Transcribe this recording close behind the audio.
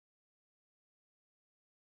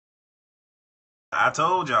I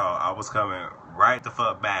told y'all I was coming right the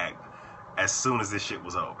fuck back as soon as this shit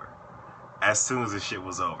was over. As soon as this shit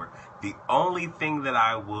was over. The only thing that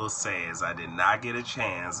I will say is I did not get a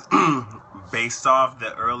chance, based off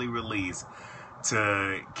the early release,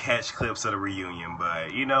 to catch clips of the reunion.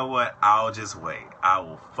 But you know what? I'll just wait. I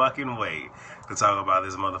will fucking wait to talk about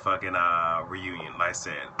this motherfucking reunion, like I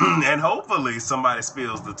said. And hopefully somebody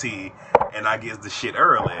spills the tea and I get the shit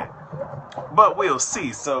early. But we'll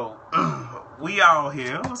see. So we all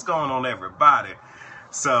here. What's going on, everybody?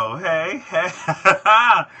 So hey,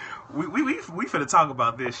 we finna talk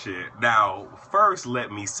about this shit. Now, first,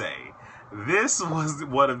 let me say, this was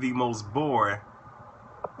one of the most boring.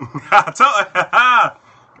 I told,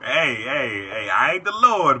 hey, I ain't the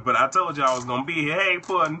Lord, but I told y'all I was gonna be here. Hey,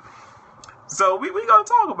 Puddin'. So we gonna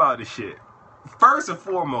talk about this shit. First and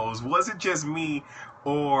foremost, was it just me,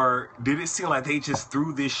 or did it seem like they just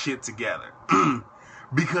threw this shit together?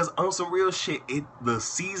 Because on some real shit, the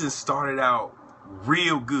season started out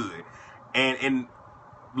real good, and in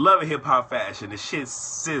love and hip hop fashion, the shit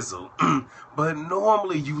sizzled. But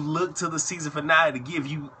normally you look to the season finale to give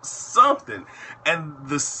you something, and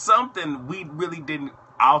the something we really didn't.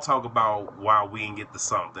 I'll talk about why we didn't get the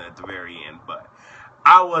something at the very end, but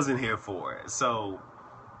I wasn't here for it. So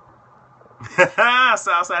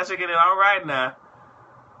Southside Chicken it all right now.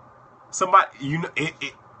 Somebody, you know,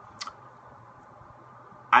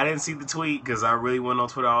 I didn't see the tweet because I really wasn't on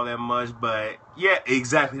Twitter all that much, but yeah,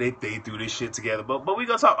 exactly. They threw this shit together. But we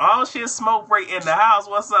gonna talk all shit, smoke break in the house.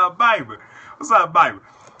 What's up, baby? What's up, baby?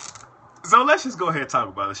 So let's just go ahead and talk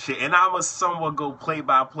about this shit, and I'ma somewhat go play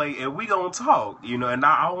by play, and we gonna talk, you know. And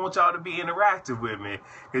I want y'all to be interactive with me,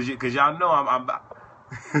 cause y'all know I'm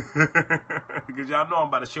because y'all know I'm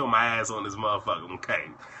about to show my ass on this motherfucker. Okay,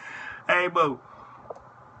 hey, boo.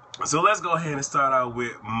 So let's go ahead and start out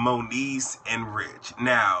with Moniece and Rich.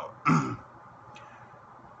 Now,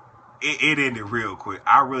 it ended real quick.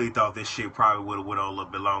 I really thought this shit probably would have went on a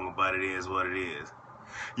little bit longer, but it is what it is.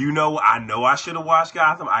 You know I should have watched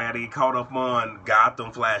Gotham. I got to get caught up on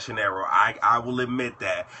Gotham, Flash, and Arrow. I will admit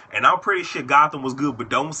that, and I'm pretty sure Gotham was good. But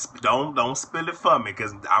don't spill it for me,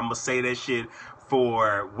 because I'm gonna say that shit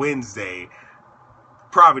for Wednesday,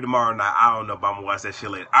 probably tomorrow night. I don't know, but I'm gonna watch that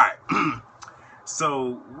shit later. All right.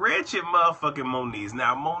 So, Rich and motherfucking Moniece.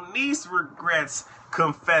 Now, Moniece regrets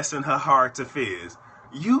confessing her heart to Fizz.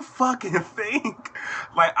 You fucking think?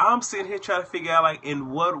 Like, I'm sitting here trying to figure out, like, in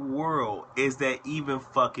what world is that even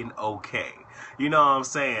fucking okay? You know what I'm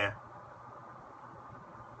saying?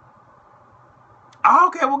 Oh,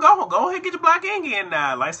 okay, well, go ahead and get your black ink in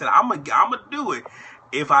now. Like I said, I'm gonna do it.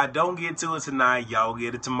 If I don't get to it tonight, y'all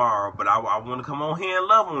get it tomorrow. But I want to come on here and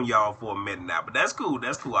love on y'all for a minute now. But that's cool.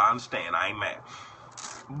 That's cool. I understand. I ain't mad.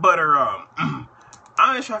 But I'm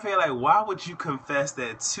just trying to figure, like, why would you confess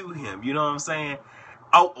that to him? You know what I'm saying?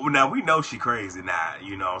 Oh, now we know she crazy now.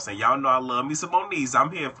 You know what I'm saying? Y'all know I love me some Moniece.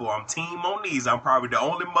 I'm here for. I'm Team Moniece. I'm probably the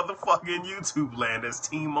only motherfucker in YouTube land that's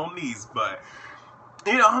Team Moniece. But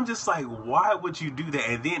you know, I'm just like, why would you do that?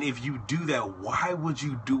 And then if you do that, why would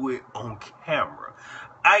you do it on camera?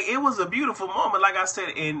 It was a beautiful moment, like I said,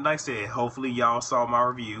 and like I said, hopefully y'all saw my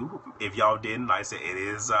review. If y'all didn't, like I said, it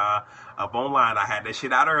is up online. I had that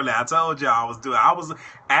shit out early. I told y'all I was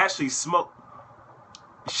actually smoke.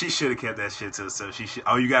 She should have kept that shit to herself. She should.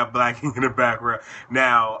 Oh, you got Black in the background.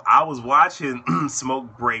 Now, I was watching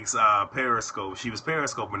Smoke Break's Periscope. She was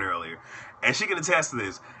Periscoping earlier, and she can attest to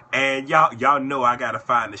this. And y'all know I gotta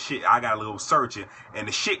find the shit. I got a little searching, and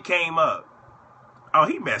the shit came up. Oh,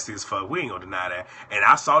 he messy as fuck. We ain't gonna deny that. And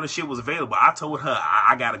I saw the shit was available. I told her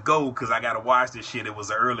I gotta go because I gotta watch this shit. It was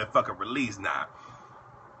an early fucking release now.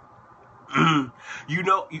 You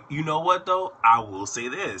know what though? I will say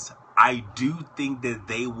this. I do think that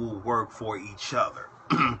they will work for each other.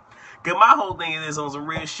 Cause my whole thing is on some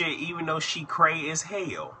real shit, even though she cray as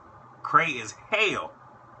hell. Cray as hell.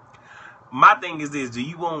 My thing is this, do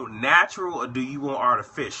you want natural or do you want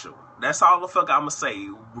artificial? That's all the fuck I'ma say.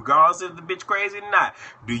 Regardless if the bitch crazy or not.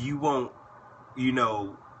 Do you want, you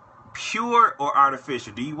know, pure or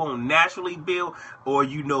artificial? Do you want naturally built or,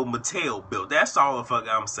 you know, Mattel built? That's all the fuck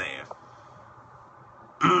I'm saying.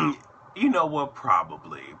 You know what?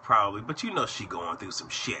 Probably. But you know she going through some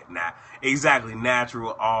shit now. Exactly.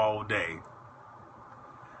 Natural all day.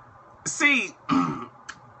 See,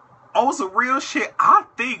 on some real shit, I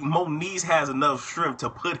think Moniece has enough strength to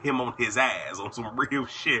put him on his ass on some real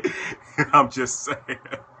shit. I'm just saying.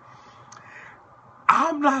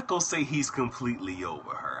 I'm not gonna say he's completely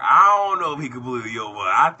over her. I don't know if he's completely over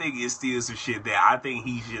her. I think it's still some shit there. I think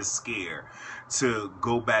he's just scared to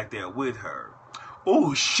go back there with her.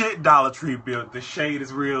 Oh shit, Dollar Tree built. The shade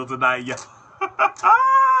is real tonight, y'all.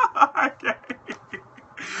 Okay.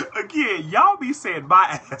 Again, y'all be saying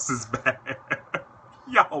my ass is bad.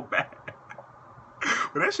 Y'all bad.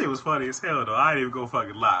 But that shit was funny as hell, though. I ain't even gonna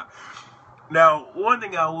fucking lie. Now, one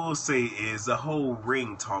thing I will say is the whole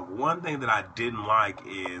ring talk. One thing that I didn't like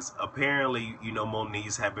is apparently, you know,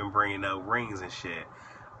 Moniece have been bringing up rings and shit.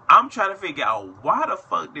 I'm trying to figure out why the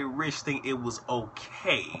fuck did Rich think it was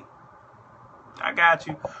okay? I got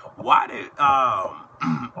you. Why did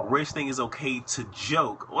Rich think it's okay to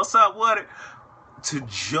joke? What's up, what? To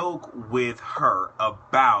joke with her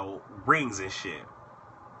about rings and shit.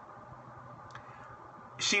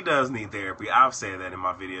 She does need therapy. I've said that in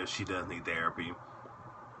my videos. She does need therapy.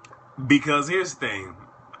 Because here's the thing.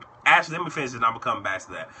 Actually, let me finish it and I'm going to come back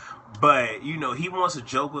to that. But, you know, he wants to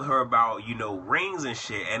joke with her about, you know, rings and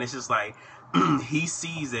shit. And it's just like, he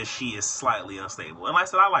sees that she is slightly unstable. And like I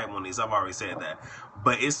said, I like Moniece. I've already said that.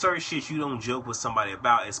 But it's certain shit you don't joke with somebody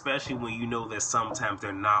about, especially when you know that sometimes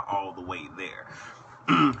they're not all the way there.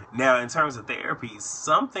 Now, in terms of therapy,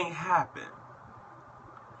 something happened.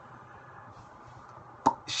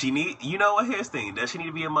 She you know what, here's the thing. Does she need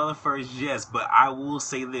to be a mother first? Yes, but I will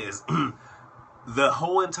say this. The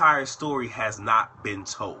whole entire story has not been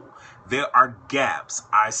told. There are gaps.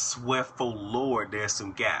 I swear for Lord, there's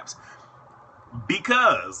some gaps.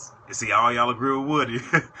 Because, see, all y'all agree with Woody.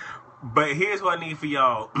 But here's what I need for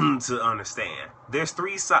y'all to understand. There's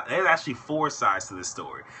actually 4 sides to this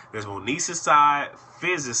story. There's Moniece's side,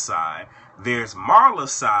 Fizz's side, there's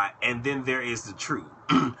Marla's side, and then there is the truth.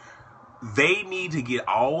 They need to get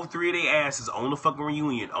all 3 of their asses on the fucking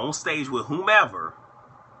reunion, on stage with whomever.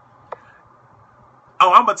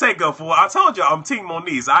 Oh, I'm going to take up for it. I told you I'm Team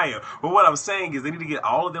Moniece. I am. But what I'm saying is they need to get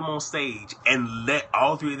all of them on stage and let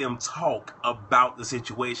all 3 of them talk about the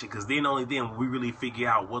situation. Because then only then we really figure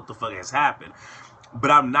out what the fuck has happened.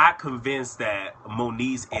 But I'm not convinced that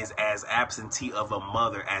Moniece is as absentee of a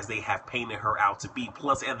mother as they have painted her out to be.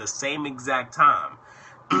 Plus, at the same exact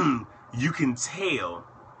time, you can tell.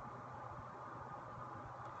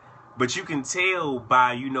 But you can tell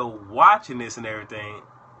by, you know, watching this and everything.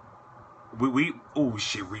 Oh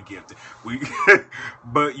shit, re-gifted.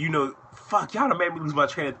 But you know, fuck, y'all done made me lose my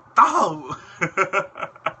train of thought.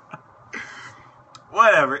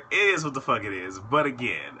 Whatever, it is what the fuck it is. But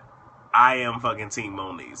again, I am fucking Team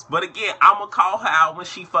Moniece. But again, I'm gonna call her out when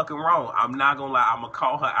she fucking wrong. I'm not gonna lie, I'm gonna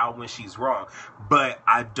call her out when she's wrong. But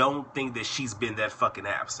I don't think that she's been that fucking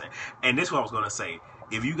absent. And this is what I was gonna say.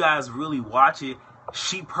 If you guys really watch it,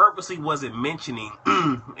 she purposely wasn't mentioning,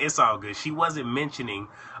 it's all good, she wasn't mentioning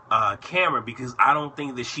Cameron because I don't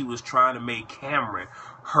think that she was trying to make Cameron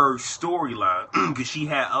her storyline because she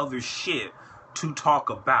had other shit to talk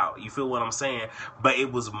about. You feel what I'm saying? But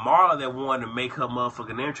it was Marla that wanted to make her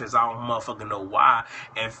motherfucking interest. I don't motherfucking know why.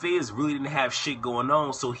 And Fizz really didn't have shit going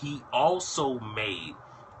on, so he also made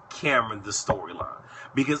Cameron the storyline.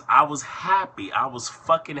 Because I was happy. I was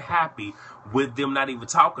fucking happy with them not even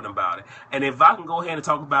talking about it. And if I can go ahead and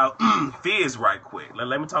talk about Fizz right quick.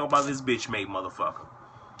 Let me talk about this bitch made motherfucker.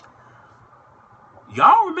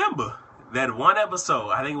 Y'all remember that one episode,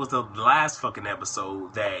 I think it was the last fucking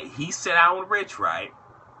episode, that he sat out with Rich, right?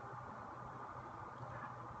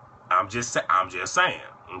 I'm just saying,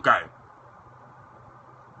 okay?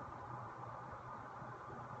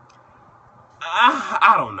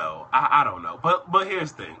 I don't know. I don't know. But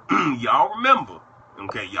here's the thing. Y'all remember,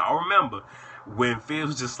 okay? Y'all remember when Fizz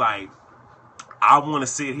was just like, I want to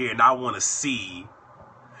sit here and I want to see,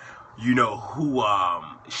 you know, who,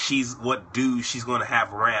 what dude she's going to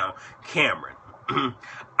have around Cameron.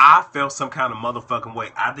 I felt some kind of motherfucking way.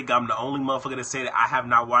 I think I'm the only motherfucker that said it. I have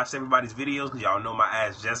not watched everybody's videos because y'all know my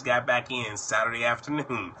ass just got back in Saturday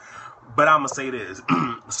afternoon. But I'm going to say this.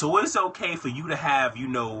 So it's okay for you to have, you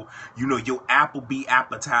know, your Applebee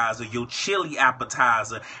appetizer, your chili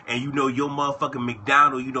appetizer, and, you know, your motherfucking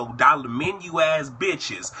McDonald's, you know, dollar menu ass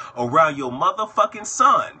bitches around your motherfucking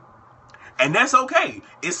son. And that's okay.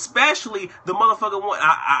 Especially the motherfucking one.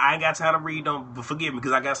 I ain't got time to read them, but forgive me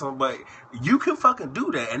because I got something. But you can fucking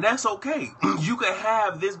do that. And that's okay. You can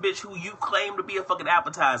have this bitch who you claim to be a fucking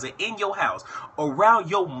appetizer in your house around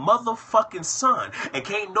your motherfucking son. And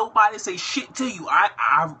can't nobody say shit to you.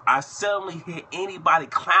 I seldomly hear anybody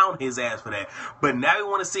clown his ass for that. But now you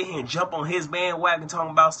want to sit here and jump on his bandwagon talking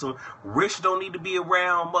about some Rich don't need to be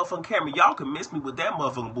around motherfucking Cameron. Y'all can miss me with that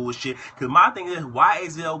motherfucking bullshit. Because my thing is, why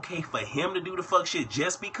is it okay for him to do the fuck shit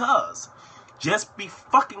just because he's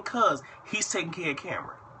taking care of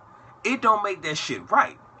Cameron? It don't make that shit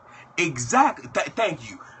right. Exactly. Thank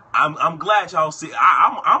you. I'm glad y'all see.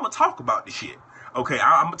 I'm gonna talk about this shit. Okay,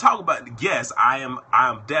 I'm gonna talk about. Yes, I'm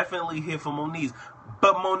definitely here for Moniece,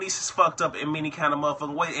 but Moniece is fucked up in many kind of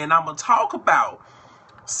motherfucking ways, and I'm gonna talk about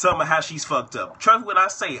some of how she's fucked up. Trust me when I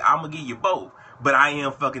say I'm gonna give you both. But I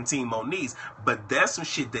am fucking Team Monique's. But that's some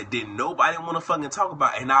shit that didn't nobody want to fucking talk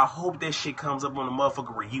about. And I hope that shit comes up on the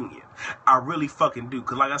motherfucking reunion. I really fucking do.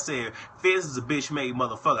 Because like I said, Fizz is a bitch made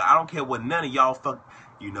motherfucker. I don't care what none of y'all fuck.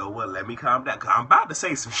 You know what? Let me calm down. Because I'm about to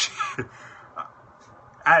say some shit.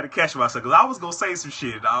 I had to catch myself. Because I was going to say some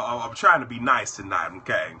shit. I'm trying to be nice tonight.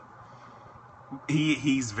 Okay.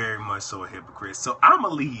 He's very much so a hypocrite. So I'm going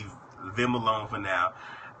to leave them alone for now.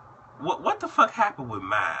 What the fuck happened with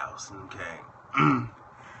Miles? Okay.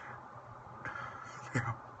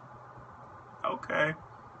 Okay.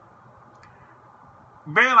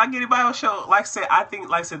 Barely like anybody else show. Like I said, I think,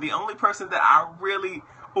 like I said, the only person that I really,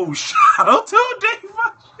 shout out to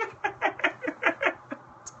Diva.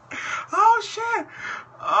 Oh shit.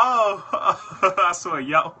 Oh, I swear,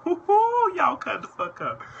 y'all cut the fuck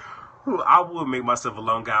up. I would make myself a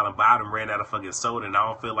Long Island, but I done ran out of fucking soda, and I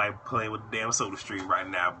don't feel like playing with the damn soda stream right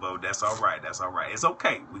now, but that's all right. That's all right. It's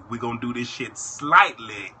okay. We gonna do this shit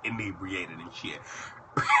slightly inebriated and shit.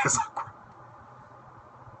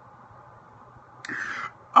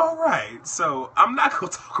 All right. So I'm not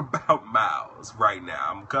gonna talk about Miles right now.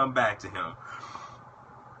 I'm gonna come back to him.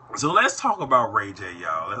 So let's talk about Ray J,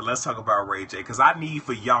 y'all. Let's talk about Ray J, because I need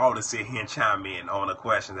for y'all to sit here and chime in on a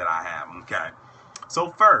question that I have. Okay. So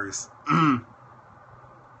first, you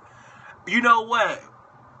know what?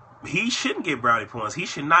 He shouldn't get brownie points. He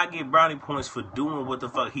should not get brownie points for doing what the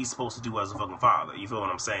fuck he's supposed to do as a fucking father. You feel what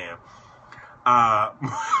I'm saying?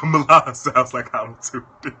 Milan sounds like I don't too,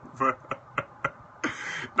 but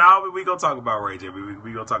now we gonna talk about Ray J.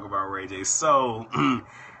 We gonna talk about Ray J. So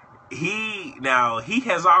he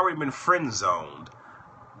has already been friend zoned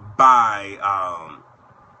by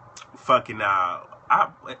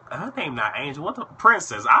her name not Angel. What the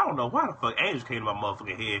Princess? I don't know why the fuck Angel came to my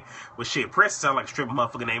motherfucking head. But shit, Princess sound like a stripper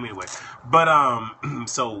motherfucking name anyway. But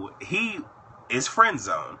so he is friend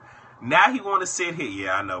zone. Now he want to sit here.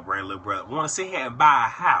 Yeah, I know, Brand little brother. Want to sit here and buy a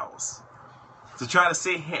house to try to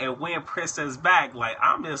sit here and win Princess back. Like,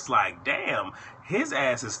 I'm just like, damn, his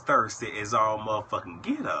ass is thirsty as all motherfucking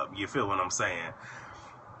get up. You feel what I'm saying?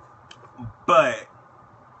 But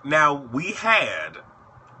now we had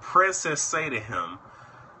Princess say to him,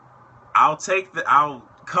 I'll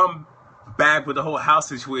come back with the whole house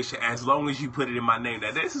situation as long as you put it in my name.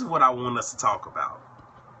 Now, this is what I want us to talk about.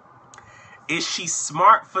 Is she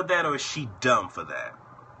smart for that, or is she dumb for that?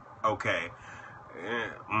 Okay.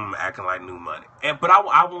 Acting like new money. But I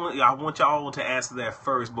want y'all to answer that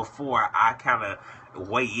first before I kind of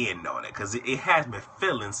weigh in on it, because it has me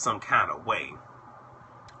feeling some kind of way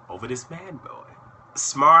over this bad boy.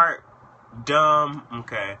 Smart, dumb,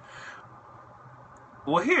 okay.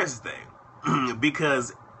 Well, here's the thing.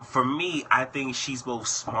 Because for me, I think she's both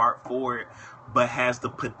smart for it, but has the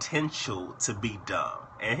potential to be dumb.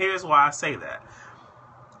 And here's why I say that.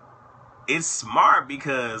 It's smart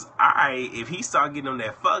because, if he start getting on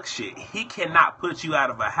that fuck shit, he cannot put you out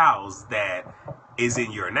of a house that is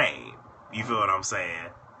in your name. You feel what I'm saying?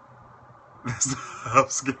 That's the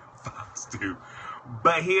upscale Fox do.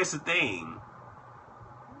 But here's the thing.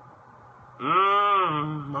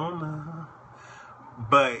 Mona.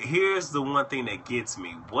 But here's the one thing that gets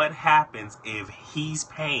me. What happens if he's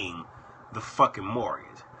paying the fucking mortgage?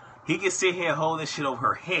 He can sit here and hold this shit over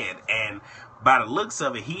her head, and by the looks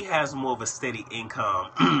of it, he has more of a steady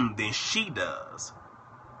income than she does.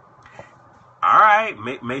 Alright,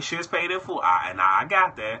 make sure it's paid in full. I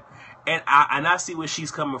got that. And I see where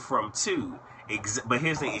she's coming from too. But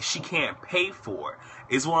here's the thing, if she can't pay for it,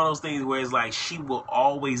 it's one of those things where it's like she will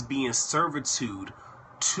always be in servitude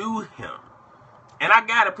to him. And I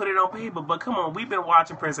gotta put it on paper, but come on, we've been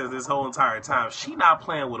watching Princess this whole entire time. She not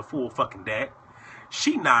playing with a full fucking deck.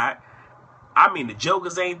 She not. I mean, the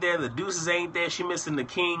Jokers ain't there, the Deuces ain't there. She missing the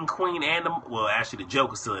King, Queen, and actually the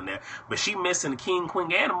Joker's still in there. But she missing the King,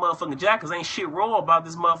 Queen, and the motherfucking Jack, cause ain't shit raw about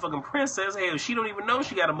this motherfucking princess. Hell, she don't even know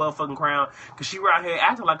she got a motherfucking crown, cause she right here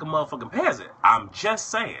acting like a motherfucking peasant. I'm just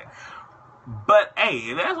saying. But, hey,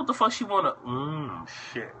 if that's what the fuck she wanna...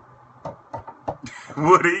 shit.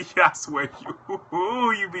 What do you... I swear,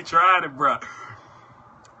 you be trying it, bro.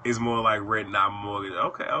 It's more like rent, not mortgage.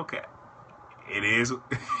 Okay. It is.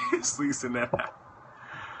 It's leasing that house.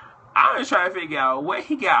 I'm just trying to figure out where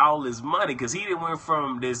he got all this money, because he done went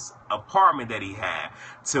from this apartment that he had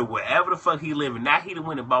to wherever the fuck he living. Now he done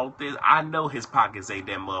went and bought this. I know his pockets ain't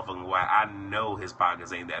that motherfucking wide. I know his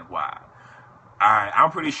pockets ain't that wide. Alright,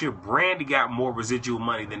 I'm pretty sure Brandy got more residual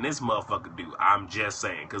money than this motherfucker do. I'm just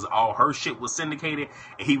saying, because all her shit was syndicated,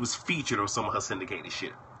 and he was featured on some of her syndicated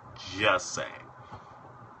shit. Just saying.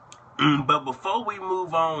 But before we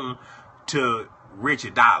move on to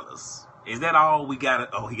Richard Dollars, Is that all we got?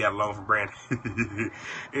 Oh, he got a loan from Brandon.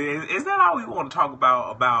 Is that all we want to talk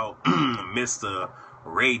about Mr.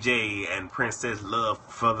 Ray J and Princess Love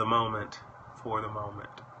for the moment? For the moment.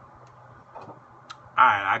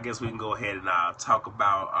 Alright, I guess we can go ahead and talk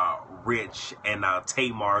about Rich and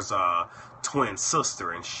Tamar's twin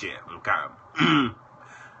sister and shit. Okay.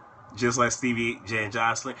 Just like Stevie J and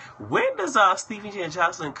Jocelyn. When does Stevie J and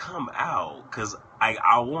Jocelyn come out? Because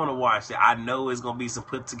I want to watch it. I know it's going to be some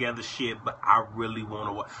put together shit, but I really want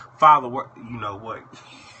to watch. Father, you know what?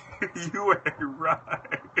 You ain't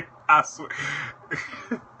right. I swear.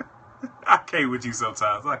 I can't with you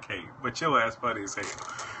sometimes. I can't. But your ass funny as hell.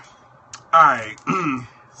 Alright.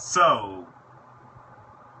 So,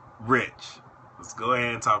 Rich. Let's go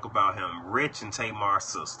ahead and talk about him. Rich and Tamar's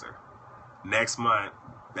sister. Next month.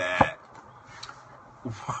 Bad.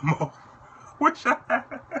 One more. Wish I had.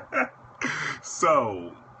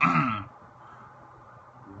 So,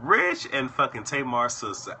 Rich and fucking Tamar's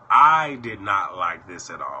sister. I did not like this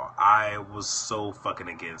at all. I was so fucking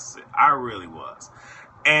against it. I really was.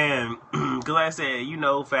 And, because I said, you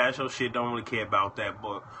know, fashion shit, don't really care about that.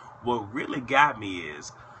 But what really got me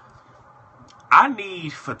is, I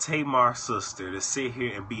need for Tamar's sister to sit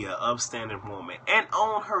here and be an upstanding woman and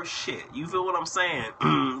own her shit. You feel what I'm saying?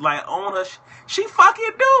 Like, own her she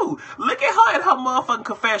fucking do. Look at her at her motherfucking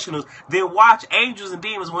confessionals. Then watch Angels and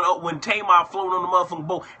Demons when Tamar floating on the motherfucking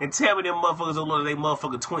boat and tell me them motherfuckers are one of they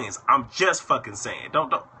motherfucking twins. I'm just fucking saying.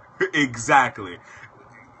 Don't. Exactly.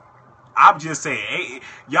 I'm just saying, hey,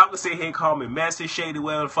 y'all can sit here and call me messy, shady,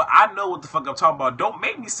 whatever the fuck. I know what the fuck I'm talking about. Don't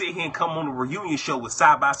make me sit here and come on a reunion show with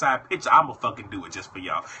side-by-side pictures. I'ma fucking do it just for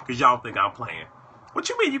y'all. Because y'all think I'm playing. What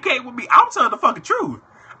you mean you can't with me? I'm telling the fucking truth.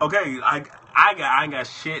 Okay, I ain't got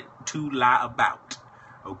shit to lie about.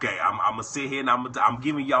 Okay, I'm gonna sit here and I'm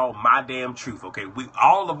giving y'all my damn truth. Okay,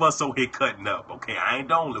 all of us over here cutting up. Okay, I ain't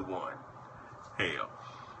the only one. Hell.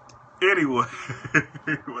 Anyway,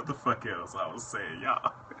 what the fuck else I was saying,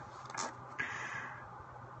 y'all?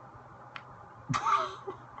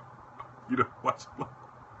 You don't watch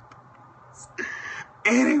it.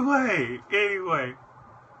 Anyway.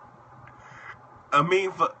 I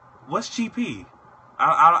mean, what's GP?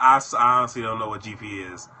 I honestly don't know what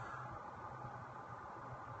GP is.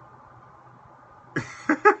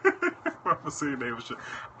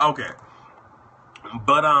 Okay.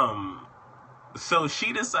 But, so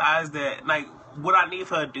she decides that, like, what I need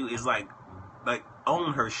for her to do is, like,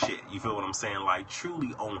 own her shit. You feel what I'm saying? Like,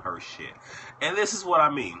 truly own her shit. And this is what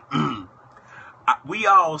I mean. We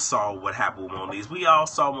all saw what happened with Moniece. We all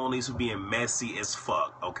saw Moniece being messy as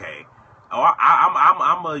fuck, okay? Oh,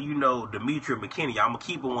 I'm a, you know, Demetria McKinney. I'm gonna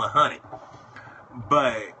keep it 100.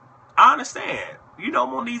 But I understand. You know,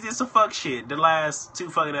 Moniece did some fuck shit the last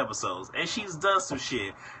 2 fucking episodes. And she's done some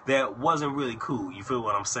shit that wasn't really cool. You feel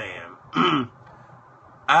what I'm saying?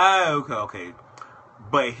 Okay.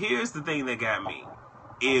 But here's the thing that got me.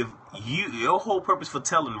 If your whole purpose for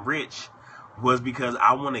telling Rich was because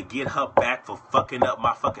I want to get her back for fucking up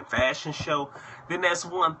my fucking fashion show, then that's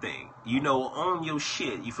one thing. You know, own your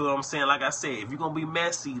shit. You feel what I'm saying? Like I said, if you're going to be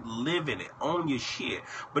messy, live in it. Own your shit.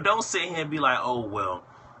 But don't sit here and be like, oh, well,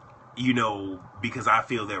 you know, because I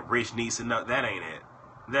feel that Rich needs to know. That ain't it.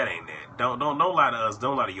 That ain't it. Don't lie to us.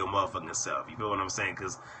 Don't lie to your motherfucking self. You feel what I'm saying?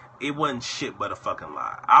 Because it wasn't shit but a fucking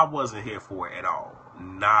lie. I wasn't here for it at all.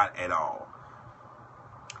 Not at all.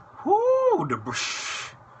 Whoo,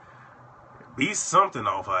 be something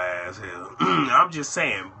off her ass here. I'm just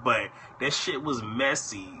saying, but that shit was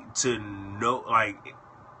messy to know. Like,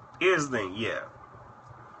 here's the thing, yeah.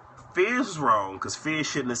 Fizz was wrong because Fizz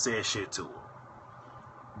shouldn't have said shit to her.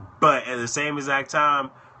 But at the same exact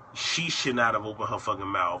time, she should not have opened her fucking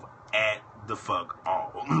mouth at the fuck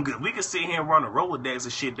all. We could sit here and run a Rolodex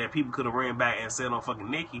of shit that people could have ran back and said on fucking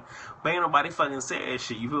Nikki, but ain't nobody fucking said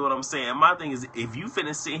shit. You feel what I'm saying? My thing is, if you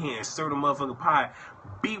finna sit here and stir the motherfucking pot,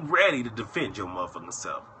 be ready to defend your motherfucking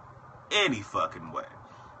self. Any fucking way.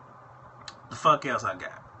 The fuck else I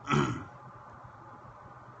got?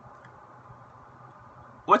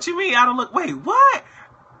 What you mean I don't look? Wait, what?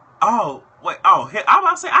 Oh, wait, I'm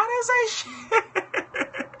about to say, I didn't say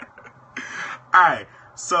shit. Alright.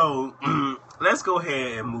 So, let's go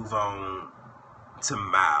ahead and move on to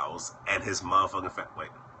Miles and his motherfucking wait.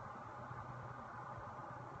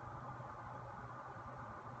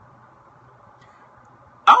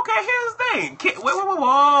 Okay, here's the thing.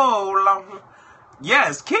 Whoa.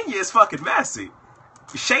 Yes, Kenya is fucking messy.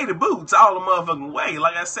 Shady boots all the motherfucking way.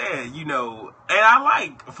 Like I said, you know, and I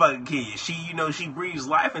like fucking Kenya. She, you know, she breathes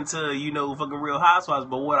life into, you know, fucking Real Housewives.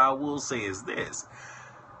 But what I will say is this.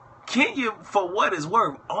 Kenya, for what it's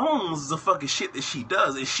worth, owns the fucking shit that she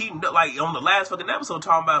does. And she, like, on the last fucking episode,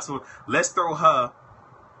 talking about some, let's throw her.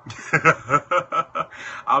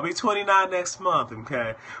 I'll be 29 next month,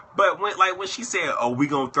 okay? But when she said, oh, we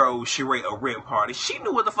gonna throw Sheree a rent party, she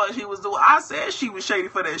knew what the fuck she was doing. I said she was shady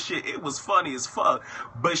for that shit. It was funny as fuck.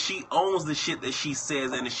 But she owns the shit that she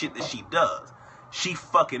says and the shit that she does. She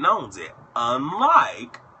fucking owns it.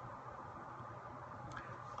 Unlike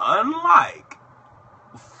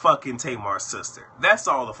fucking Tamar's sister. That's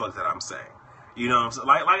all the fuck that I'm saying. You know what I'm saying?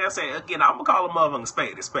 Like I said, again, I'm gonna call a motherfucking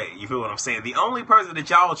spade a spade. You feel what I'm saying? The only person that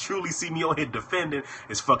y'all truly see me on here defending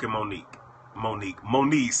is fucking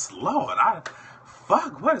Moniece. Lord,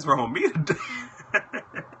 what is wrong with me today?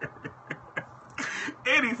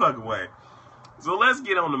 Any fucking way. So let's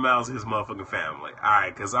get on the mouths of his motherfucking family.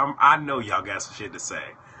 Alright, cause I know y'all got some shit to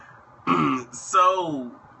say. So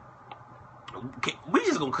we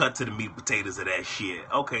just gonna cut to the meat and potatoes of that shit.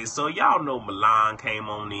 Okay, so y'all know Milan came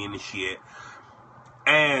on in and shit.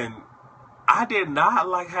 And I did not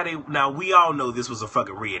like how they... Now, we all know this was a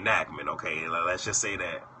fucking reenactment, okay? Let's just say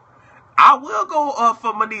that. I will go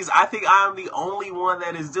for Moniece. I think I'm the only one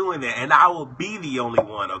that is doing that. And I will be the only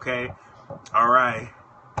one, okay? All right.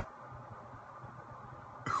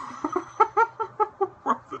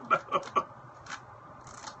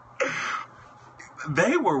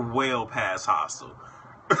 They were well past hostile.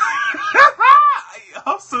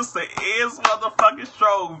 Her sister is motherfucking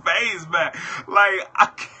strong face, man. Like, I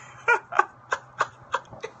can't.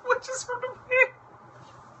 Which is from the pit.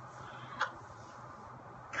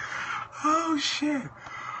 Oh, shit.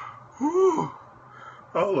 Ooh.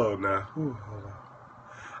 Hold on now. Ooh, hold on.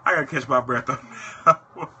 I gotta catch my breath on that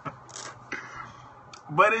one.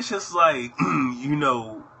 But it's just like, you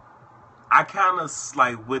know, I kind of,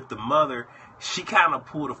 like, with the mother, she kind of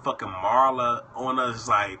pulled a fucking Marla on us,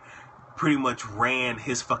 like, pretty much ran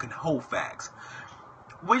his fucking whole facts.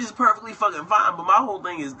 Which is perfectly fucking fine, but my whole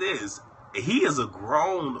thing is this. He is a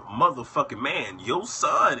grown motherfucking man. Your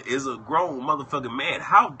son is a grown motherfucking man.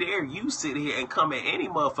 How dare you sit here and come at any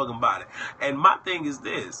motherfucking body? And my thing is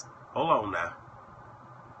this. Hold on now.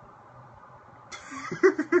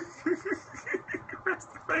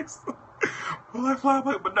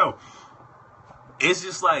 But no. It's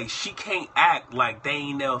just like she can't act like they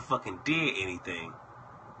ain't never fucking did anything.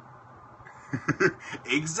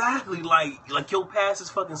 Exactly, like your past is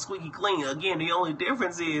fucking squeaky clean. Again, the only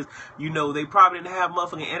difference is, you know, they probably didn't have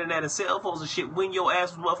motherfucking internet and cell phones and shit when your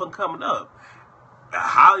ass was motherfucking coming up. I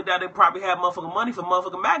highly doubt they probably had motherfucking money for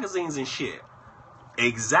motherfucking magazines and shit.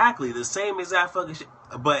 Exactly, the same exact fucking shit.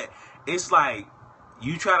 But it's like,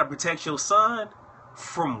 you try to protect your son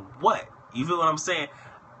from what? You feel what I'm saying?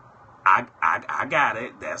 I got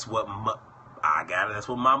it. That's what That's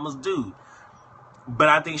what mamas do. But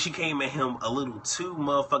I think she came at him a little too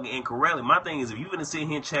motherfucking incorrectly. My thing is, if you're gonna sit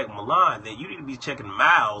here and check Milan, then you need to be checking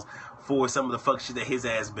Miles for some of the fuck shit that his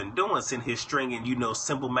ass been doing since his stringing, you know,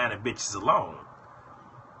 simple-minded bitches alone.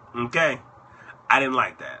 Okay? I didn't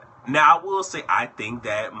like that. Now, I will say, I think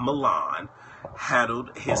that Milan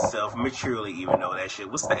handled himself maturely, even though that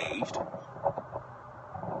shit was staged.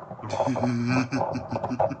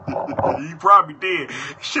 He probably did.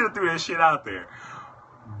 Should have threw that shit out there.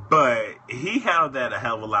 But he handled that a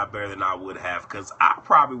hell of a lot better than I would have, because I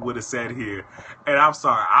probably would have sat here, and I'm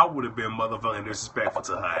sorry, I would have been motherfucking disrespectful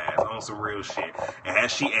to her ass on some real shit. And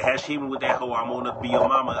had she been with that hoe, I'm old enough to be your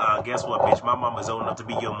mama, guess what, bitch? My mama's old enough to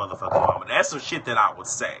be your motherfucking mama. That's some shit that I would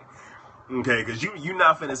say. Okay, because you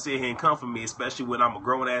not finna sit here and come for me, especially when I'm a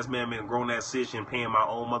grown-ass man in a grown-ass situation paying my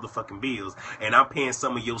own motherfucking bills, and I'm paying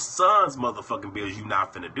some of your son's motherfucking bills. You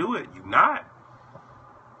not finna do it. You not.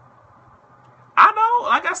 I know,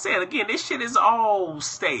 like I said, again, this shit is all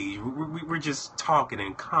staged. We're just talking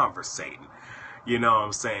and conversating. You know what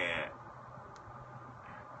I'm saying?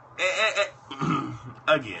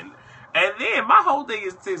 Again. And then my whole thing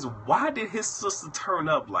is this, why did his sister turn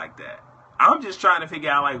up like that? I'm just trying to figure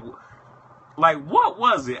out, like what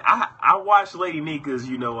was it? I watched Lady Nika's,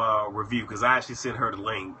 you know, review, because I actually sent her the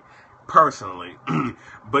link personally.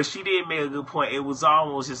 But she did make a good point. It was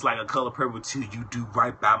almost just like a color purple to you do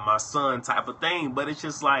right by my son type of thing. But it's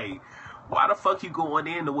just like, why the fuck you going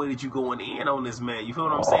in the way that you going in on this man? You feel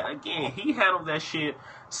what I'm saying? Again, he handled that shit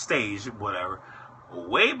staged, whatever,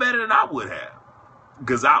 way better than I would have.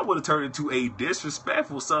 Because I would have turned into a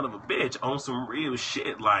disrespectful son of a bitch on some real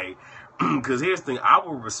shit. Like, because here's the thing, I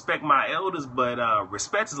will respect my elders, but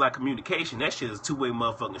respect is like communication. That shit is a two-way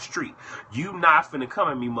motherfucking street. You not finna come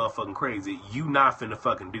at me motherfucking crazy. You not finna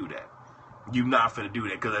fucking do that. You not finna do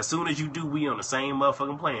that. Because as soon as you do, we on the same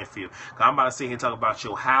motherfucking playing field. Cause I'm about to sit here and talk about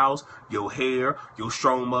your house, your hair, your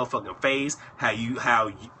strong motherfucking face, how you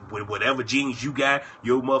with whatever genes you got,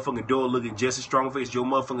 your motherfucking daughter looking just as strong face, your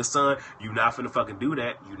motherfucking son. You not finna fucking do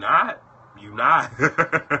that. You not. You not.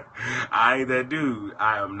 I ain't that dude.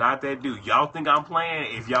 I am not that dude. Y'all think I'm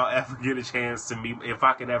playing? If y'all ever get a chance to meet, if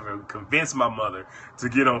I could ever convince my mother to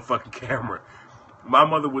get on fucking camera, my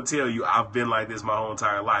mother would tell you I've been like this my whole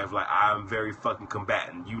entire life. Like, I'm very fucking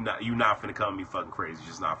combatant. You not finna come me fucking crazy. You're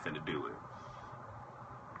just not finna do it.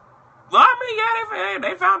 Well, I mean, yeah,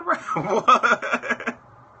 they found around.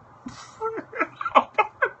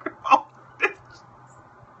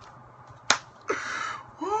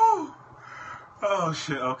 Oh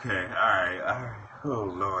shit. Okay. All right. Oh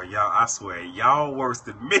Lord, y'all. I swear, y'all worse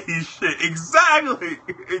than me. Shit. Exactly.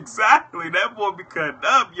 That boy be cutting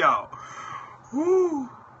up, y'all. Woo.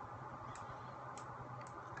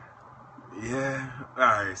 Yeah.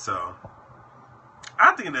 Alright, so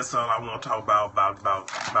I think that's all I want to talk about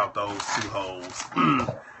those two hoes.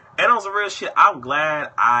 And on some real shit, I'm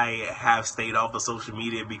glad I have stayed off of social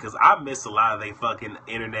media because I missed a lot of they fucking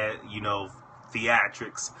internet,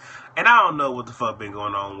 theatrics. And I don't know what the fuck been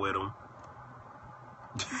going on with them.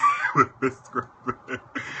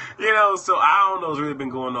 So I don't know what's really been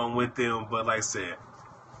going on with them, but like I said,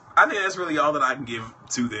 I think that's really all that I can give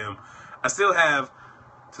to them. I still have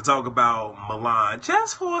to talk about Milan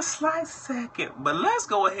just for a slight second, but let's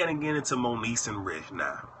go ahead and get into Moniece and Rich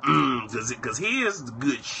now, because here's the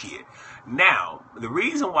good shit. Now, the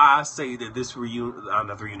reason why I say that this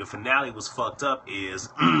reunion finale was fucked up is,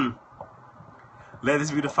 let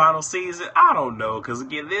this be the final season? I don't know, because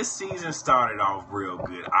again, this season started off real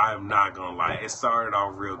good. I'm not gonna lie, it started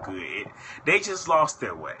off real good. They just lost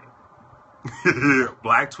their way.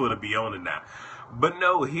 Black Twitter be on it now. But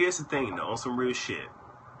no, here's the thing though, on some real shit.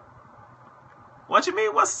 What you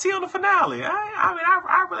mean? What's the tea on the finale?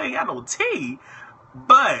 I really ain't got no tea.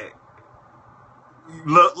 But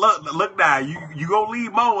look now, you gonna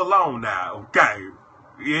leave Mo alone now, okay?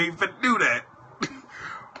 You ain't finna do that.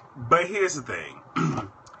 But here's the thing.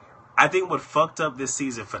 I think what fucked up this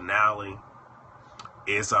season finale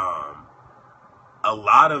is a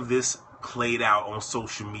lot of this played out on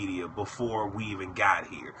social media before we even got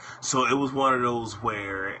here. So it was one of those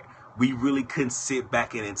where we really couldn't sit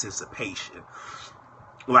back in anticipation.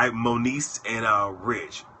 Like Moniece and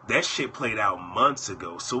Rich, that shit played out months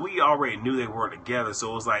ago. So we already knew they weren't together.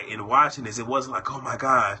 So it was like, in watching this, it wasn't like, oh my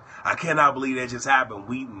gosh, I cannot believe that just happened.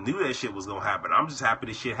 We knew that shit was gonna happen. I'm just happy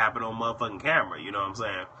this shit happened on motherfucking camera. You know what I'm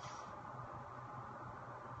saying?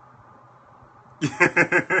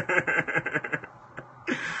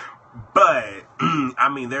 But I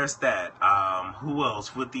mean, there's that. Who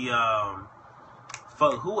else with the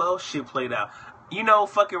who else shit played out?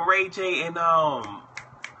 Fucking Ray J and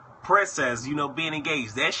Princess, being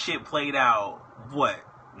engaged. That shit played out what,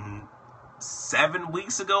 7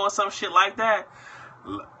 weeks ago or some shit like that.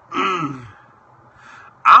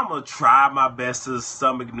 I'ma try my best to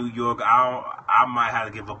stomach New York. I might have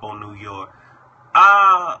to give up on New York.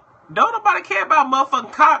 Don't nobody care about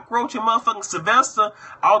motherfucking Cockroach and motherfucking Sylvester,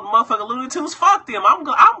 all the motherfucking Looney Tunes. Fuck them. I'm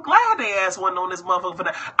glad they ass wasn't on this motherfucker for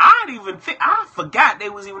that. I forgot they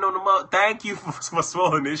was even on the mother. Thank you for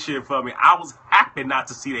spoiling this shit for me. I was happy not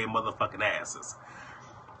to see their motherfucking asses.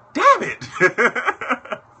 Damn it.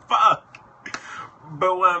 Fuck.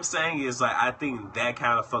 But what I'm saying is, like, I think that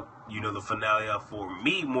kind of fucked, the finale up for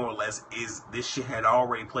me, more or less, is this shit had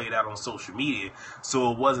already played out on social media,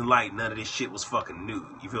 so it wasn't like none of this shit was fucking new.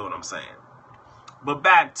 You feel what I'm saying? But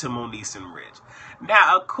back to Moniece and Rich.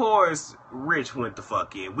 Now, of course, Rich went the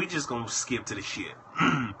fuck in. We just gonna skip to the shit.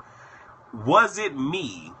 Was it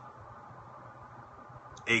me?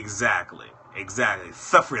 Exactly.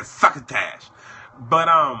 Succotash. But,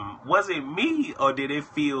 was it me, or did it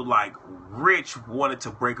feel like Rich wanted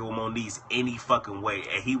to break up with Moniece any fucking way,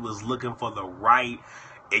 and he was looking for the right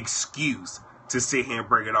excuse to sit here and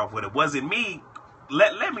break it off with it? Was it me?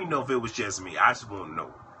 Let me know if it was just me. I just want to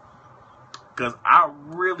know. Because I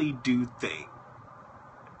really do think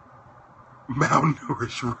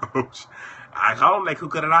malnourished Roach. I don't like who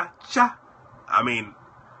could I? I mean,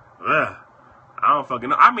 I don't fucking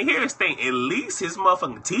know. I mean, here's this thing. At least his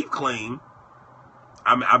motherfucking teeth clean.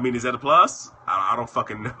 I mean, is that a plus? I don't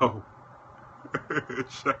fucking know.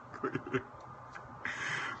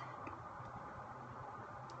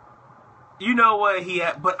 You know what he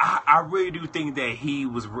had, but I really do think that he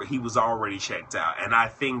was already checked out, and I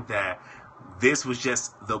think that this was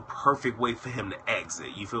just the perfect way for him to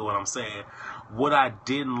exit. You feel what I'm saying? What I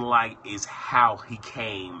didn't like is how he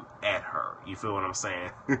came at her. You feel what I'm saying?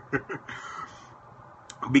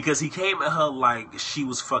 because he came at her like she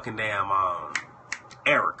was fucking damn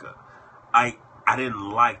Erica. I didn't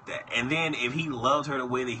like that. And then if he loved her the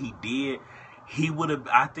way that he did, he would have,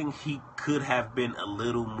 I think he could have been a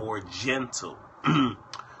little more gentle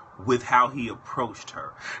with how he approached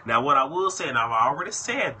her. Now, what I will say, and I've already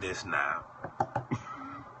said this now,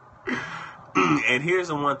 and here's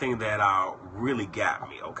the one thing that really got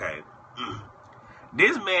me, okay?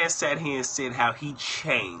 This man sat here and said how he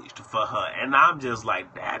changed for her, and I'm just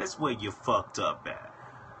like, that is where you fucked up at.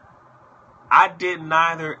 I didn't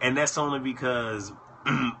either, and that's only because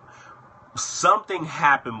something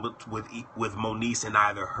happened with Moniece and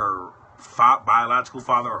either her biological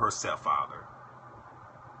father or her stepfather.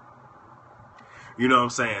 You know what I'm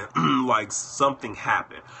saying? Like something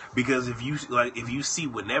happened, because if you see,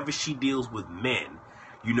 whenever she deals with men,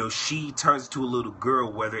 you know, she turns into a little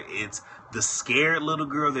girl, whether it's the scared little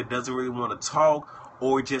girl that doesn't really want to talk,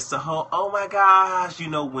 or just a whole, oh my gosh, you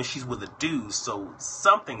know, when she's with a dude. So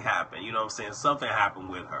something happened, you know what I'm saying? Something happened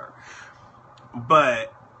with her.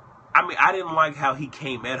 But, I mean, I didn't like how he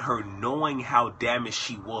came at her knowing how damaged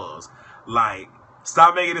she was. Like,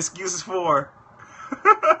 stop making excuses for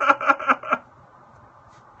her.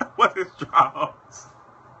 What is Charles?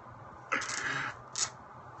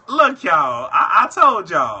 Look, y'all, I told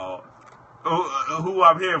y'all who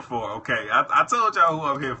I'm here for, okay? I told y'all who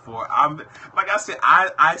I'm here for. Like I said,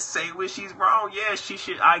 I say when she's wrong. Yeah,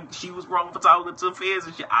 she was wrong for talking to Fizz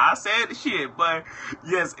and shit. I said the shit, but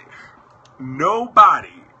yes,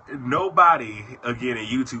 nobody again in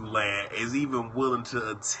YouTube land is even willing to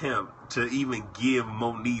attempt to even give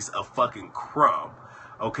Moniece a fucking crumb.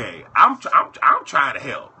 Okay, I'm trying to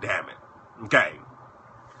help, damn it. Okay,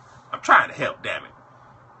 I'm trying to help, damn it.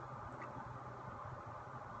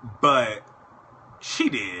 But she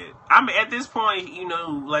did. I mean, at this point, you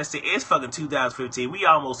know, let's say it's fucking 2015. We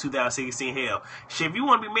almost 2016. Hell, shit, if you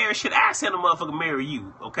want to be married, shit, ask him to motherfucker marry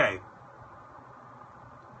you, okay?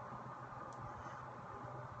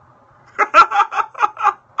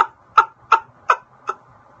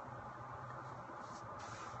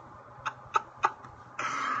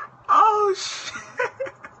 Oh, shit.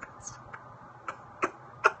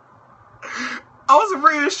 On some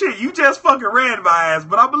real shit, you just fucking ran my ass,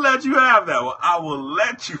 but I'm gonna let you have that one. I will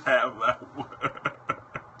let you have that one.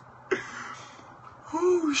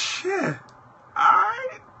 Oh shit.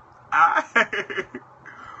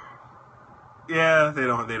 Yeah, they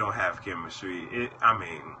don't have chemistry. I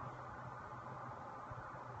mean,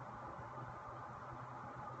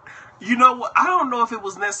 you know what? I don't know if it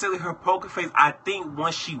was necessarily her poker face. I think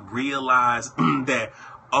once she realized that,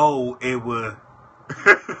 oh, it was.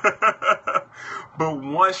 But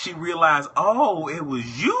once she realized, oh, it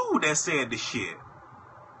was you that said the shit.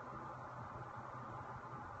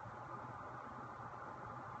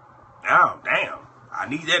 Oh, damn. I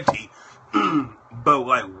need that tea. But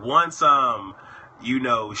like once you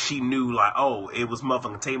know, she knew like, oh, it was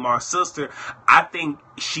motherfucking Tamar's sister, I think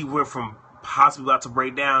she went from possibly about to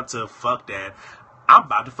break down to fuck that. I'm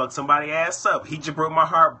about to fuck somebody ass up. He just broke my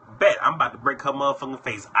heart. Bet I'm about to break her motherfucking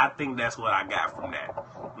face. I think that's what I got from that.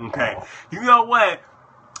 Okay. You know what?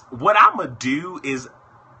 What I'm going to do is,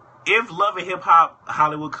 if Love and Hip Hop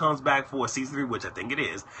Hollywood comes back for season 3, which I think it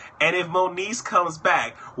is, and if Moniece comes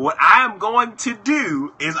back, what I am going to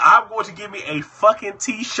do is I'm going to give me a fucking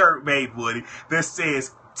t-shirt made, Woody, that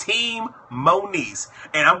says Team Moniece.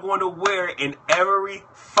 And I'm going to wear it in every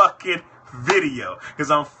fucking video, because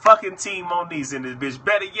I'm fucking Team Moniece in this bitch.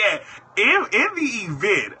 Better yet, if in the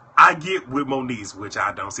event I get with Moniece, which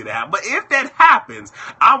I don't see that happen, but if that happens,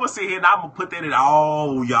 I'm gonna sit here and I'm gonna put that in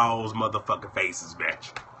all y'all's motherfucking faces,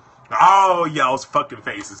 bitch. All y'all's fucking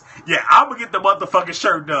faces. Yeah, I'm gonna get the motherfucking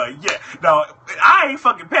shirt done. Yeah, no, I ain't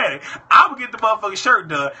fucking panic. I'm gonna get the motherfucking shirt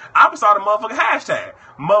done. I'm gonna start a motherfucking hashtag.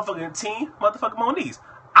 Motherfucking Team motherfucking Moniece.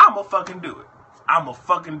 I'm gonna fucking do it. I'm gonna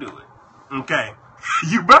fucking do it. Okay.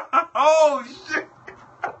 You better. Oh shit.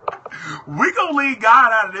 We gonna leave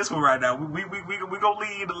God out of this one right now. We gonna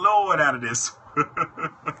leave the Lord out of this.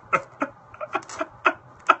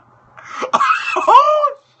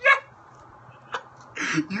 Oh shit.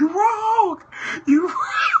 You wrong. You wrong.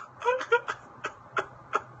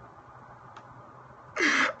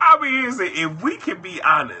 I mean, if we can be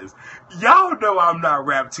honest, y'all know I'm not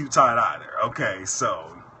wrapped too tight either. Okay,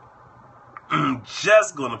 so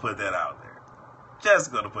just gonna put that out there.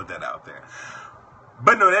 Just gonna put that out there.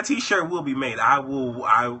 But no, that t-shirt will be made. I'm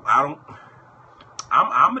gonna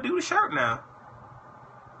do the shirt now.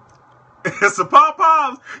 So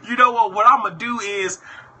pom-poms, you know what I'm gonna do is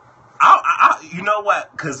You know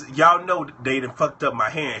what? Because y'all know they done fucked up my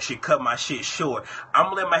hair and shit, cut my shit short. I'm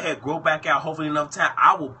going to let my hair grow back out, hopefully enough time.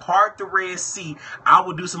 I will part the Red Sea. I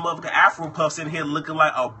will do some motherfucking Afro puffs in here looking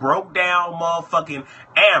like a broke down motherfucking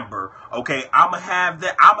Amber. Okay, I'm going to have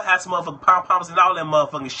that. I'm going to have some motherfucking pom-poms and all that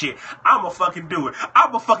motherfucking shit. I'm going to fucking do it.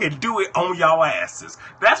 I'm going to fucking do it on y'all asses.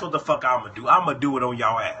 That's what the fuck I'm going to do. I'm going to do it on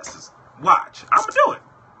y'all asses. Watch. I'm going to do it.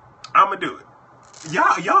 I'm going to do it.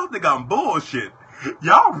 Y'all think I'm bullshit.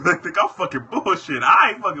 Y'all really think I'm fucking bullshit.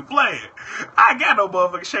 I ain't fucking playing. I ain't got no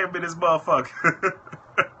motherfucking shame in this motherfucker.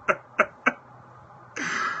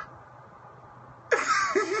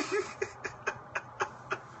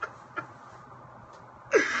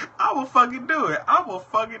 I will fucking do it. I will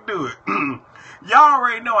fucking do it. Y'all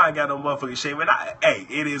already know I ain't got no motherfucking shame. And hey,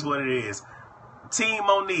 it is what it is. Team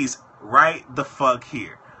Moniz, right the fuck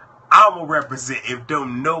here. I'm gonna represent if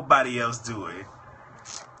don't nobody else do it.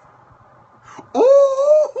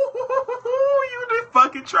 Ooh, you just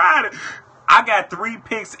fucking tried it. I got 3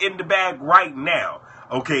 picks in the bag right now.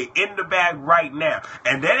 Okay, in the bag right now.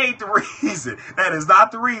 And that ain't the reason. That is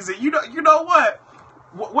not the reason. You know what?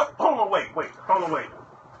 What? Hold on, wait. Hold on, wait.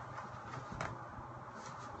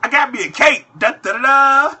 I got me a cake. Da da da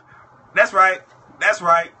da. That's right. That's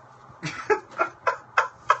right.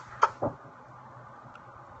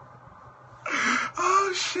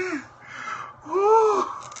 Oh shit. Ooh.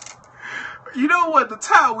 You know what? The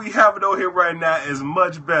time we having on here right now is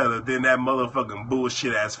much better than that motherfucking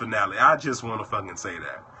bullshit ass finale. I just want to fucking say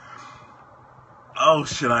that. Oh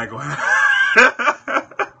shit, I ain't gonna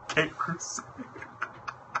have Cape Crusade.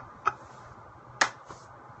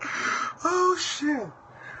 Oh shit.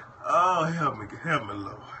 Oh, help me,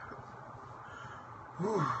 Lord.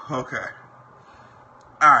 Whew, okay.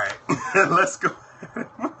 Alright, let's go.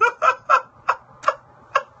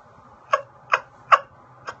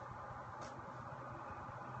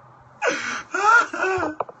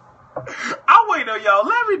 I'll wait on y'all.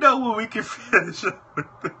 Let me know when we can finish up with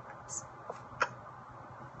this.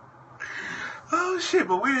 Oh shit,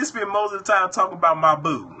 but we didn't spend most of the time talking about my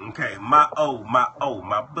boo. Okay, my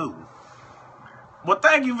boo. Well,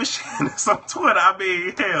 thank you for sharing this on Twitter. I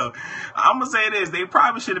mean, hell, I'm gonna say this. They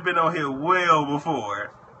probably should have been on here well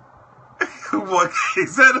before. 1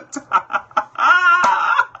 case at a time.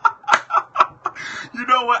 You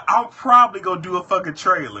know what? I'm probably gonna do a fucking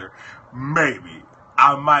trailer. Maybe.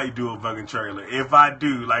 I might do a fucking trailer. If I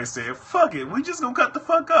do, like I said, fuck it. We just gonna cut the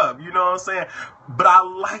fuck up. You know what I'm saying? But I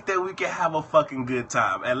like that we can have a fucking good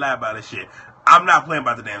time and laugh about this shit. I'm not playing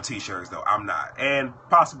by the damn t-shirts, though. I'm not. And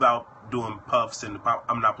possibly about doing puffs and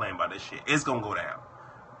I'm not playing by this shit. It's gonna go down.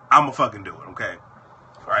 I'm gonna fucking do it, okay?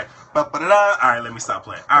 Alright. Alright, let me stop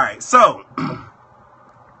playing. Alright, so.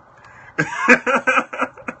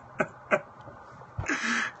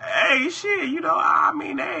 Hey, shit, you know, I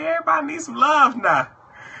mean, hey, everybody needs some love now.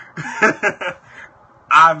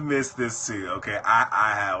 I missed this too, okay?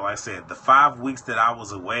 I have, like I said, the 5 weeks that I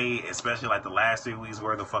was away, especially like the last 3 weeks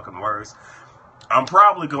were the fucking worst. I'm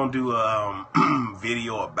probably gonna do a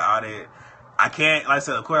video about it. I can't, like I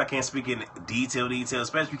said, of course I can't speak in detail,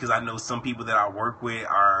 especially because I know some people that I work with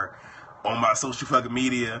are on my social fucking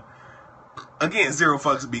media. Again, 0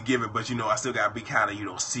 fucks to be given, but you know, I still gotta be kind of, you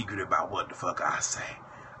know, secret about what the fuck I say.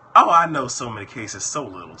 Oh, I know so many cases, so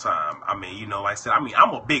little time. I mean, you know, like I said,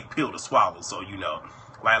 I'm a big pill to swallow, so, you know,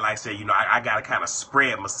 like I said, you know, I gotta kind of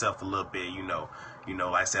spread myself a little bit, you know,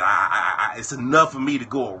 like I said, it's enough for me to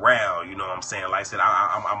go around, you know what I'm saying? Like I said,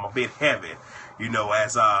 I'm a bit heavy, you know,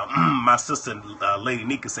 as my sister, Lady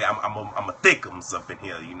Nika say, I'm a thickums up in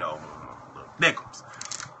here, you know, thickums.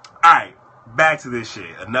 All right, back to this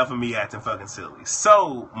shit. Enough of me acting fucking silly.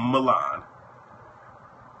 So, Milan.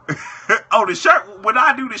 Oh, the shirt. When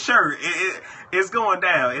I do the shirt, it's going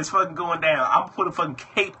down. It's fucking going down. I'm gonna put a fucking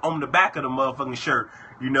cape on the back of the motherfucking shirt.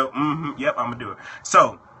 You know, yep, I'm gonna do it.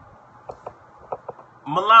 So,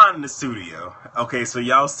 Milan in the studio. Okay, so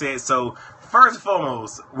y'all said, so first and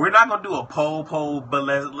foremost, we're not gonna do a poll, but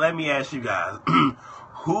let me ask you guys.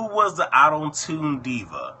 Who was the auto-tune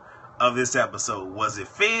diva of this episode? Was it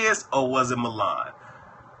Fizz or was it Milan?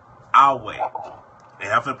 I'll wait.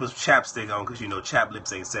 And I'm finna put some chapstick on because, you know, chap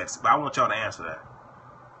lips ain't sexy. But I want y'all to answer that.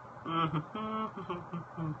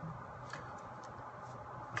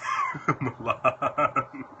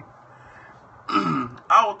 Milan.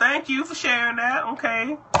 Oh, thank you for sharing that.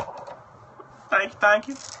 Okay. Thank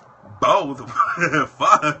you. Both.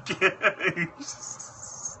 Fuck.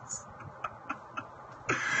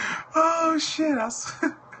 Oh, shit.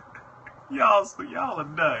 Y'all are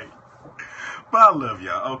nice. But I love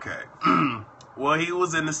y'all. Okay. Well, he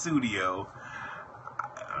was in the studio.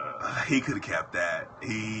 He could have kept that.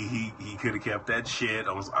 He could have kept that shit.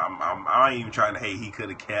 I ain't even trying to hate. He could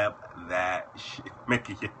have kept that shit.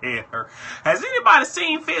 Making your head hurt. Has anybody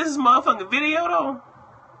seen Fizz's motherfucking video though?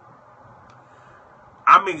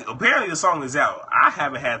 I mean, apparently the song is out. I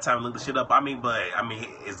haven't had time to look the shit up. But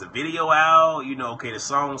is the video out? You know, okay, the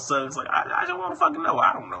song sucks. Like, I just want to fucking know.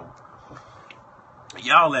 I don't know.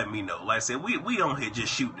 Y'all let me know. Like I said, we on here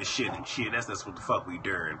just shooting the shit and shit. That's what the fuck we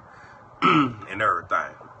doing and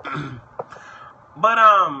everything. But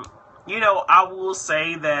you know, I will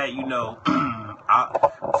say that, you know,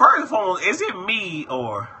 first and foremost, is it me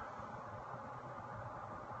or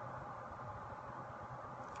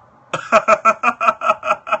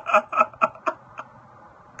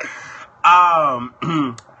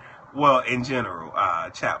well, in general,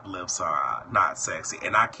 chap lips are not sexy,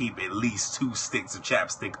 and I keep at least 2 sticks of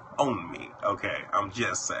chapstick on me. Okay, I'm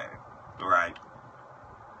just saying, right?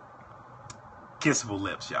 Kissable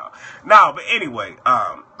lips, y'all. No, but anyway,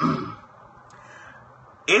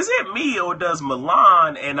 is it me or does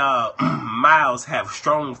Milan and Miles have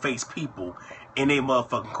strong-faced people in their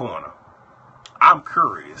motherfucking corner? I'm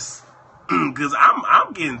curious. Cause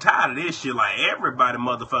I'm getting tired of this shit. Like, everybody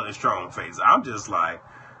motherfucking strong-faced. I'm just like,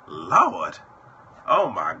 Lord. Oh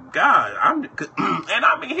my God. And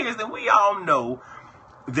I mean, here's the, we all know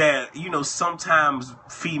that, you know, sometimes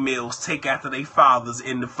females take after their fathers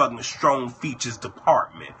in the fucking strong features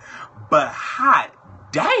department. But hot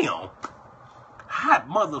damn. Hot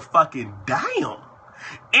motherfucking damn.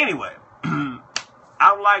 Anyway,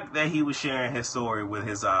 I like that he was sharing his story with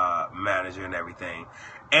his manager and everything.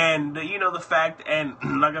 And, you know, the fact, and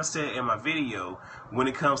like I said in my video, when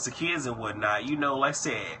it comes to kids and whatnot, you know, like I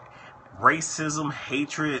said, racism,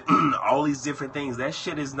 hatred, all these different things, that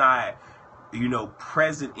shit is not, you know,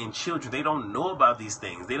 present in children. They don't know about these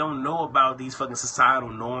things. They don't know about these fucking societal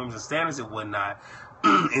norms and standards and whatnot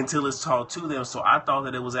until it's taught to them. So I thought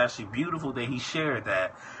that it was actually beautiful that he shared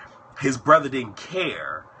that his brother didn't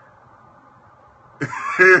care.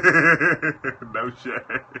 No shit.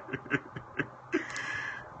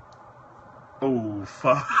 Oh,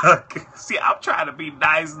 fuck. See, I'm trying to be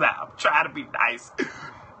nice now. I'm trying to be nice.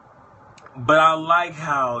 But I like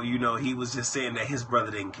how, you know, he was just saying that his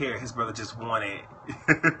brother didn't care. His brother just wanted,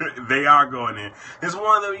 they are going in. His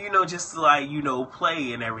one of them, you know, just to, like, you know,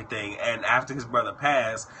 play and everything. And after his brother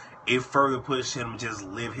passed, it further pushed him to just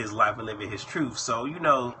live his life and live in his truth. So, you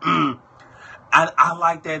know, I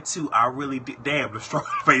like that too. I really did. Damn, the strong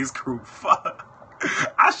face crew. Fuck.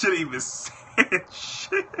 I shouldn't even said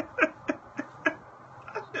shit.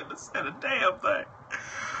 I shouldn't have said a damn thing.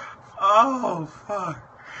 Oh, fuck.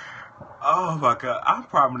 Oh my God, I'm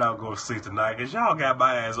probably not going to sleep tonight because y'all got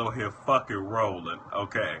my ass on here fucking rolling,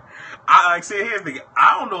 okay? Like I said, here's the thing.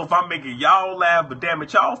 I don't know if I'm making y'all laugh, but damn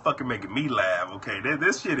it, y'all fucking making me laugh, okay?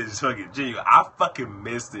 This shit is fucking genuine. I fucking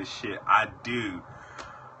miss this shit. I do.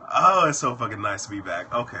 Oh, it's so fucking nice to be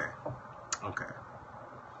back. Okay. Okay.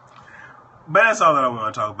 But that's all that I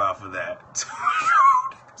want to talk about for that.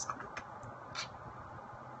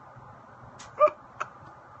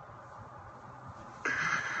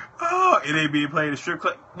 Oh, it ain't being played in strip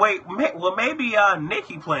club. Wait, well, maybe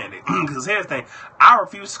Nikki playing it. Because here's the thing. I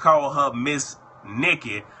refuse to call her Miss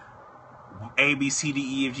Nikki, A, B, C, D,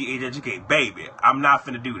 E, F, G, H, I, J, K. Baby, I'm not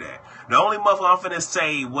finna do that. The only motherfucker I'm finna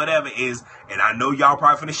say whatever is, and I know y'all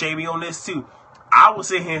probably finna shade me on this too, I will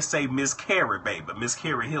sit here and say Miss Carrie, baby. Miss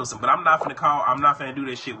Carrie Hilson. But I'm not finna do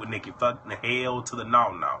this shit with Nikki. Fuck the hell to the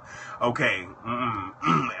no. Okay. I'm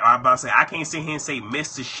about to say, I can't sit here and say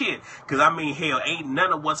Mr. Shit. Because, I mean, hell, ain't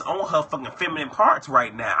none of what's on her fucking feminine parts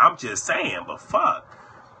right now. I'm just saying, but fuck.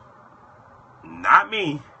 Not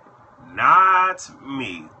me. Not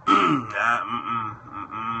me.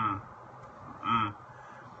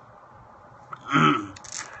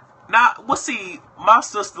 Now, well, see, my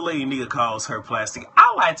sister lady nigga calls her plastic.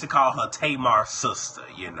 I like to call her Tamar's sister,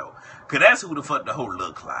 you know. Because that's who the fuck the hoe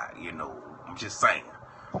look like, you know. I'm just saying.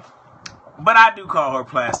 But I do call her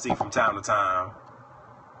plastic from time to time.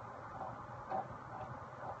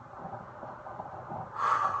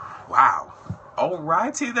 Wow.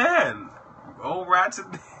 Alrighty then.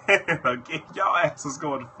 Alrighty then. Again, y'all asses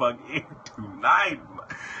going to fuck in tonight.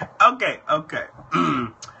 Okay.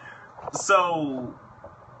 So...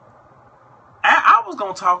 I was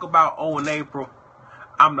going to talk about O and April.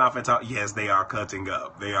 I'm not going to talk. Yes, they are cutting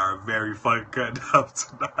up. They are very fucking cut up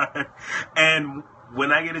tonight. And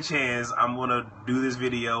when I get a chance, I'm going to do this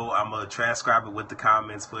video. I'm going to transcribe it with the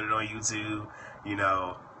comments, put it on YouTube, you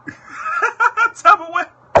know. Tell me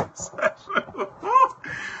what.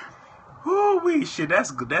 Ooh-wee, shit,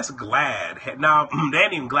 that's Glad. Now, that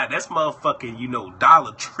ain't even Glad. That's motherfucking, you know,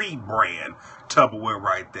 Dollar Tree brand Tupperware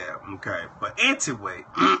right there. Okay, but anyway,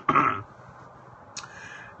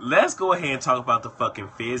 let's go ahead and talk about the fucking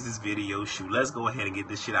Fizz video shoot. Let's go ahead and get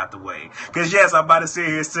this shit out the way. Because, yes, I'm about to sit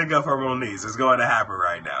here and sing up her Moniz. It's going to happen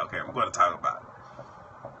right now. Okay, I'm going to talk about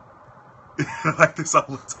it. I like this all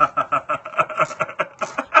the time.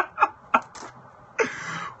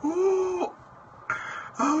 Ooh.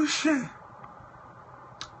 Oh, shit.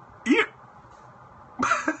 Yeah.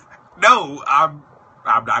 No, I'm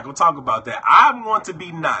not going to talk about that. I'm going to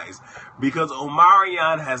be nice because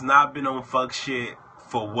Omarion has not been on fuck shit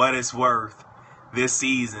for what it's worth this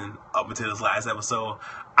season up until this last episode.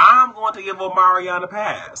 I'm going to give Omarion a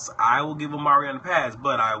pass. I will give Omarion a pass,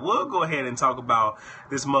 but I will go ahead and talk about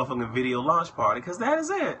this motherfucking video launch party because that is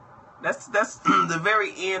it. That's the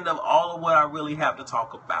very end of all of what I really have to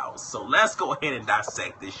talk about. So let's go ahead and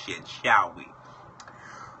dissect this shit, shall we?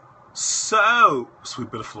 So,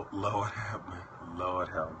 sweep of the floor. Lord help me. Lord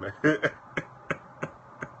help me.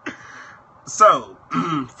 So,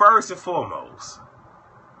 first and foremost,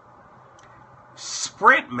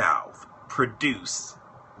 Sprint Mouth produced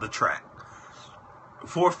the track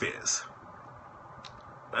for Fizz.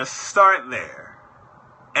 Let's start there.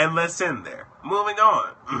 And let's end there. Moving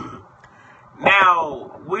on.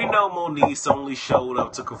 Now, we know Moniz only showed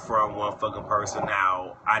up to confront one fucking person.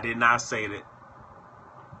 Now, I did not say that.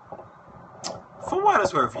 For what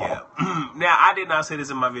it's worth, yeah. Now, I did not say this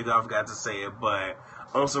in my video. I forgot to say it. But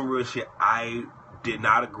on some real shit, I did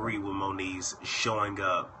not agree with Moniz showing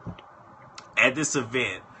up at this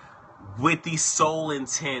event with the sole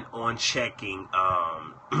intent on checking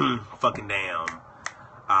fucking damn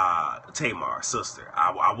Tamar's sister.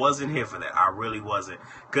 I wasn't here for that. I really wasn't.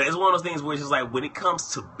 Because it's one of those things where it's just like, when it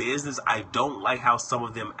comes to business, I don't like how some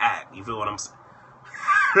of them act. You feel what I'm saying?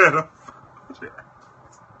 Shit.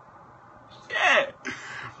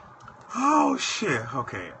 Oh, shit.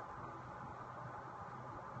 Okay.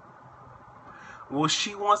 Well,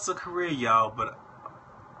 she wants a career, y'all, but...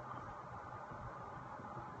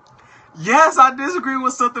 Yes, I disagree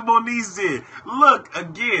with something Moniz did. Look,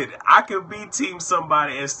 again, I could be team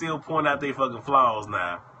somebody and still point out their fucking flaws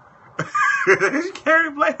now. She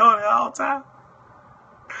carry blame on it all the time.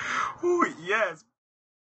 Ooh, yes.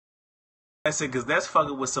 I said, because that's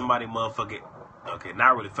fucking with somebody motherfucking... Okay,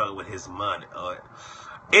 not really fucking with his money.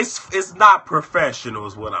 It's not professional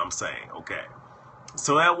is what I'm saying, okay?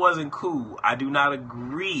 So that wasn't cool. I do not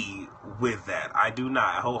agree with that. I do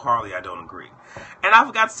not. Wholeheartedly, I don't agree. And I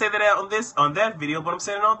forgot to say that on that video, but I'm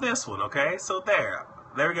saying it on this one, okay? So there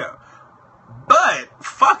we go. But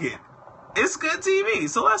fuck it, it's good TV.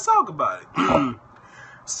 So let's talk about it.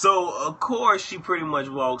 So of course she pretty much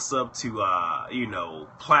walks up to you know,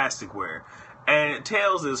 plasticware and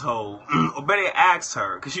tells this whole, or better asks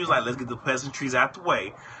her, because she was like, let's get the pleasantries out the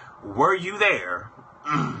way. Were you there?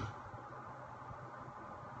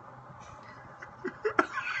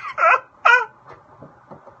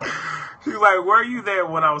 She was like, were you there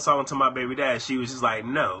when I was talking to my baby dad? She was just like,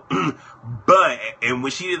 no. But, and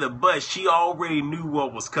when she did the but, she already knew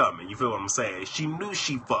what was coming. You feel what I'm saying? She knew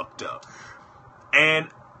she fucked up. And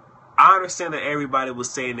I understand that everybody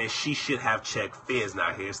was saying that she should have checked Fizz.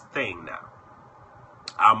 Now, here's the thing now.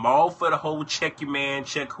 I'm all for the whole check your man,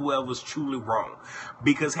 check whoever's truly wrong.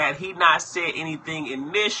 Because had he not said anything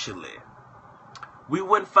initially, we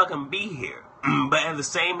wouldn't fucking be here. But at the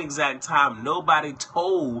same exact time, nobody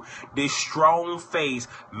told this strong face,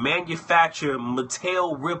 manufacturer,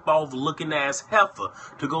 Mattel ripoff looking ass heifer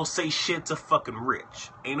to go say shit to fucking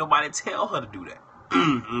Rich. Ain't nobody tell her to do that.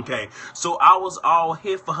 Okay, so I was all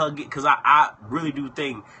here for her, because I really do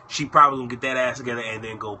think she probably gonna get that ass together and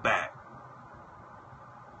then go back.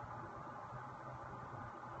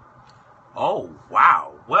 Oh,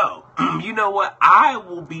 wow. Well, you know what? I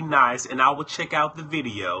will be nice and I will check out the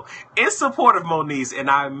video in support of Moniz, and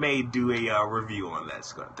I may do a review on that.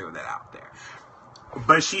 Just gonna throw that out there.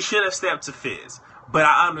 But she should have stepped to Fizz. But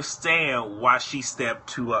I understand why she stepped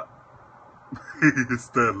to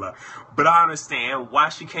but I understand why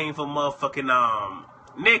she came for motherfucking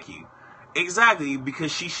Nikki. Exactly, because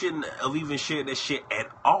she shouldn't have even shared that shit at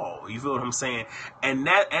all. You feel what I'm saying? And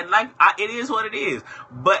it is what it is.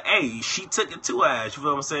 But hey, she took it to her ass. You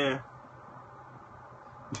feel what I'm saying?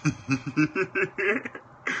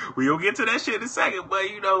 We'll get to that shit in a second. But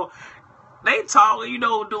you know, they talking, you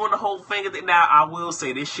know, doing the whole thing. Now I will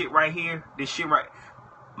say this shit right here,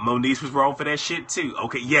 Moniz was wrong for that shit too.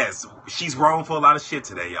 Okay, yes, she's wrong for a lot of shit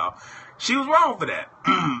today, y'all. She was wrong for that.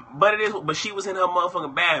 But she was in her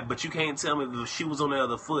motherfucking bag. But you can't tell me that she was on the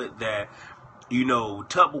other foot that you know,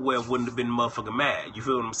 Tupperware wouldn't have been motherfucking mad. You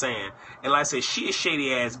feel what I'm saying? And like I said, she a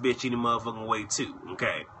shady ass bitch in the motherfucking way too.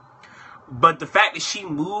 Okay. But the fact that she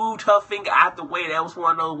moved her finger out the way, that was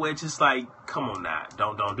one of those where it's just like, come on now,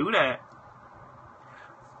 don't do that.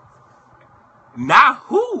 Now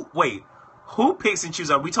who picks and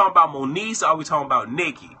chooses? Are we talking about Moniece or are we talking about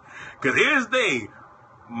Nikki? Because here's the thing,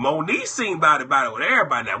 Moniece sing about it with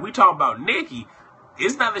everybody. Now we talking about Nikki.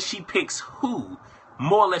 It's not that she picks who,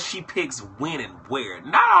 more or less she picks when and where.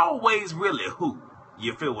 Not always really who.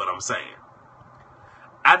 You feel what I'm saying?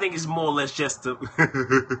 I think it's more or less just the...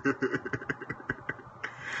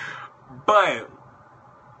 But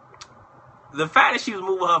the fact that she was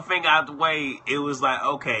moving her finger out the way, it was like,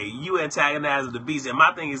 okay, you antagonizing the beast. And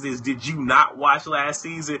my thing is this, did you not watch last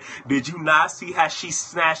season? Did you not see how she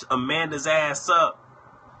snatched Amanda's ass up?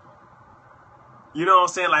 You know what I'm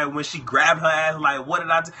saying? Like, when she grabbed her ass, like, what did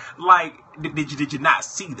I do? Like, did you not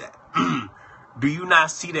see that? Do you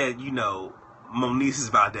not see that, you know, Moniece is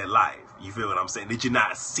about that life? You feel what I'm saying? Did you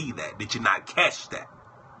not see that? Did you not catch that?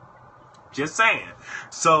 Just saying.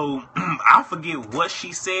 So, I forget what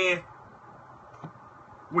she said.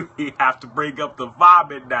 We have to bring up the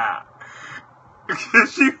vomit now.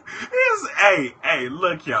 Hey,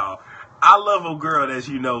 look, y'all. I love a girl that's,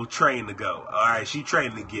 you know, trained to go. All right, she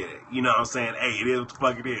trained to get it. You know what I'm saying? Hey, it is what the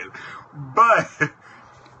fuck it is. But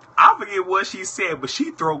I forget what she said, but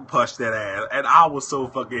she throat punched that ass, and I was so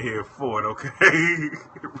fucking here for it. Okay.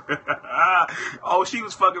 Oh, she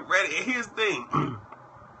was fucking ready. And here's the thing.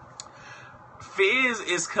 Fizz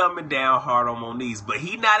is coming down hard on Moniece, but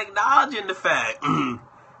he not acknowledging the fact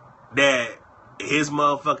that his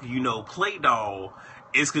motherfucker, you know, play doll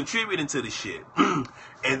is contributing to the shit.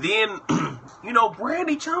 And then, you know,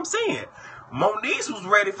 Brandy jumps in. Moniece was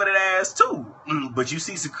ready for that ass too. But you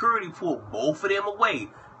see security pull both of them away.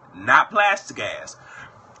 Not Plastic Ass.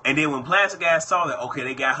 And then when Plastic Ass saw that, okay,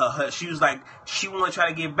 they got her, she was like, she wanted to try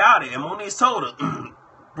to get about it. And Moniece told her,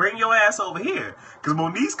 bring your ass over here. Because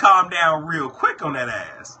Moniece calmed down real quick on that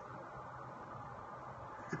ass.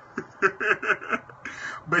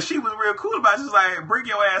 But she was real cool about it. She's like, bring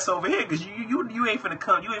your ass over here, because you ain't finna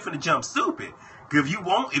come, you ain't finna jump stupid. Because if you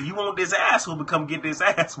want this ass whooping, come get this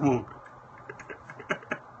ass whooping.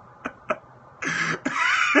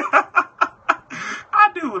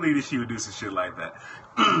 I do believe that she would do some shit like that.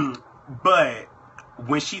 But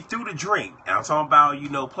when she threw the drink, and I'm talking about, you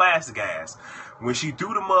know, Plastic Ass, when she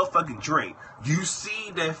threw the motherfucking drink, you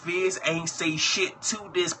see that Fizz ain't say shit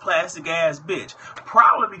to this Plastic Ass bitch.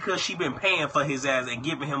 Probably because she been paying for his ass and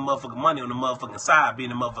giving him motherfucking money on the motherfucking side, being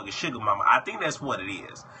the motherfucking sugar mama. I think that's what it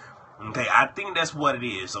is. Okay, I think that's what it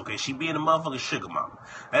is. Okay, she being a motherfucking sugar mama.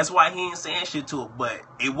 That's why he ain't saying shit to her, but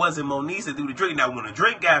it wasn't Moniece that threw the drink. Now, when the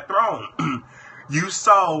drink got thrown, you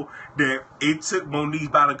saw that it took Moniece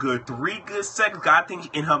about a good 3 good seconds. I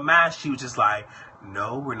think in her mind, she was just like,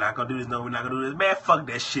 no, we're not gonna do this. No, we're not gonna do this. Man, fuck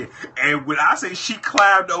that shit. And when I say she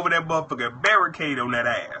climbed over that motherfucking barricade on that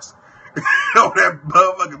ass. On that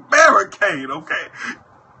motherfucking barricade, okay?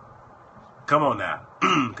 Come on now.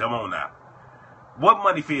 Come on now. What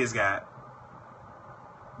money Fizz got?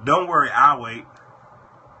 Don't worry, I'll wait.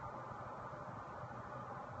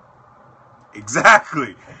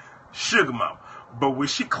 Exactly. Sugar mama. But when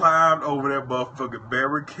she climbed over that motherfucking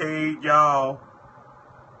barricade, y'all.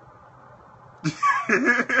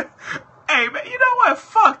 Hey, man, you know what?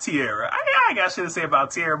 Fuck Tierra. I ain't got shit to say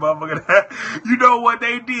about Tierra, motherfucker. You know what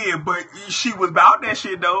they did, but she was about that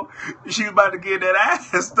shit, though. She was about to get that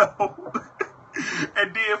ass, though.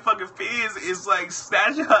 And then fucking Fizz is like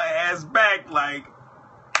snatching her ass back, like,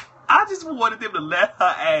 I just wanted them to let her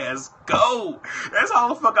ass go. That's all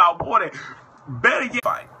the fuck I wanted. Better yet,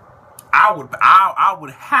 fight. I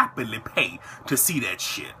would happily pay to see that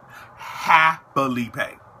shit. Happily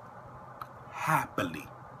pay. Happily.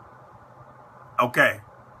 Okay.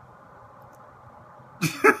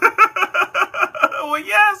 Well,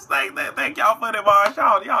 yes, thank y'all for that, boss.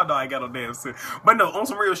 Y'all know I ain't got no damn sense. But no, on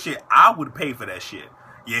some real shit, I would pay for that shit.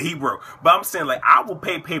 Yeah, he broke. But I'm saying, like, I will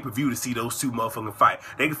pay pay-per-view to see those two motherfucking fight.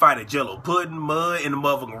 They can fight at Jello pudding, mud, in the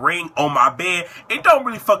motherfucking ring, on my bed. It don't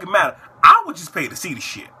really fucking matter. I would just pay to see the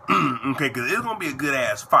shit. Okay, because it's going to be a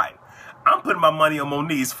good-ass fight. I'm putting my money on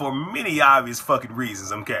Moniece for many obvious fucking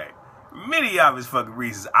reasons, okay? Many obvious fucking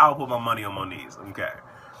reasons. I'll put my money on Moniece, okay?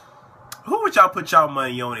 Who would y'all put y'all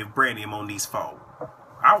money on if Brandy and Moniece fought?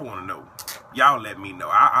 I want to know. Y'all let me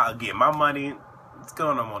know. Again, my money, it's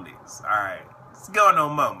going on Moniece. All right. It's going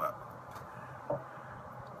on Mama.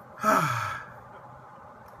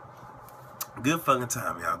 Good fucking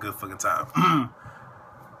time, y'all. Good fucking time.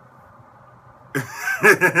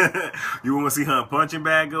 You want to see her punching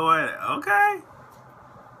bag going? Okay.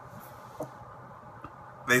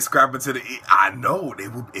 They scrap it to the. I know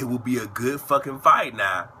it will be a good fucking fight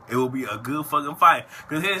now. It will be a good fucking fight.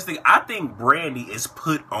 Because here's the thing. I think Brandy is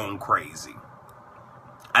put on crazy.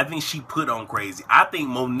 I think she put on crazy. I think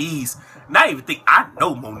Moniece. Not even think. I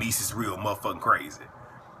know Moniece is real motherfucking crazy.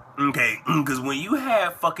 Okay, because when you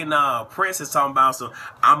have fucking Princess talking about, so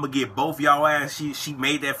I'm gonna get both y'all ass. She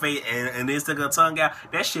made that face and then stuck her tongue out.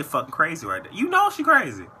 That shit fucking crazy right there. You know she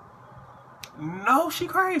crazy. No, she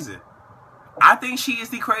crazy. I think she is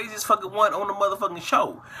the craziest fucking one on the motherfucking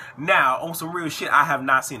show. Now, on some real shit, I have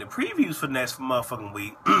not seen the previews for next motherfucking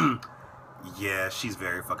week. Yeah, she's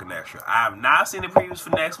very fucking extra. I have not seen the previews for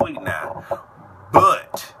next week now.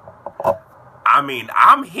 But, I mean,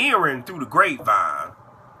 I'm hearing through the grapevine.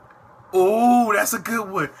 Oh, that's a good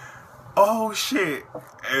one. Oh, shit.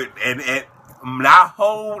 And not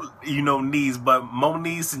whole, niece, but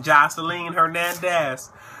Moniece and Jocelyn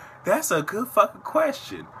Hernandez. That's a good fucking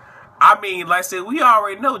question. I mean, like I said, we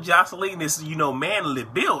already know Jocelyn is, manly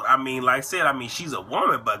built. I mean, like I said, she's a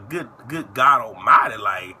woman, but good God almighty,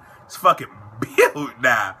 like, it's fucking built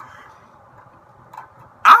now.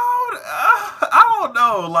 I don't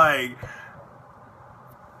know, like,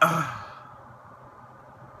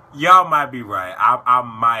 y'all might be right. I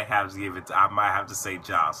might have to give it. I might have to say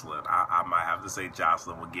Jocelyn. I might have to say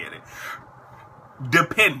Jocelyn will get it,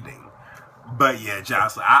 depending. But yeah,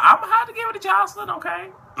 Jocelyn. I'm gonna have to give it to Jocelyn. Okay,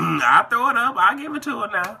 I throw it up. I give it to her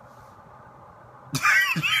now.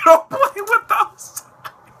 You don't play with those.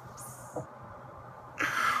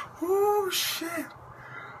 Oh shit.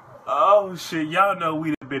 Oh shit. Y'all know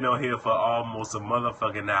we've been on here for almost a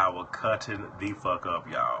motherfucking hour cutting the fuck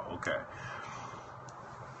up, y'all. Okay.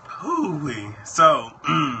 Hoo-wee. So,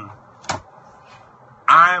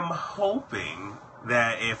 I'm hoping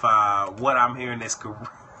that if what I'm hearing is correct,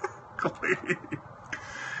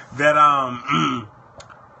 that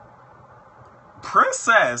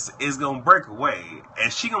Princess is gonna break away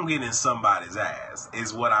and she gonna get in somebody's ass,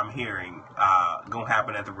 is what I'm hearing gonna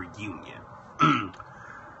happen at the reunion.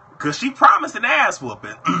 Cause she promised an ass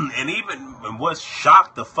whooping, and even what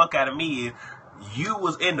shocked the fuck out of me is you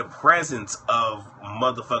was in the presence of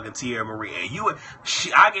motherfucking Tierra Marie, and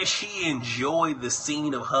I guess she enjoyed the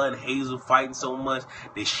scene of her and Hazel fighting so much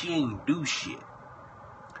that she ain't do shit.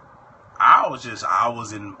 I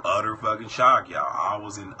was in utter fucking shock, y'all. I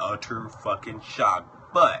was in utter fucking shock.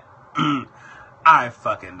 But I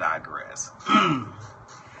fucking digress.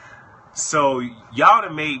 So y'all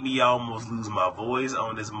done made me almost lose my voice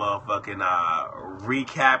on this motherfucking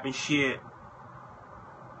recap and shit.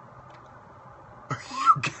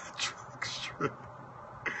 You got drugs.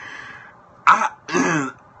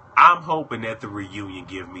 I'm hoping that the reunion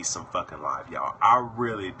give me some fucking life, y'all. I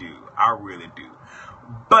really do. I really do.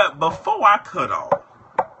 But before I cut off,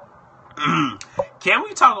 can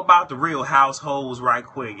we talk about the Real Households right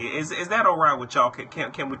quick? Is that all right with y'all?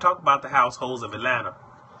 Can we talk about the households of Atlanta?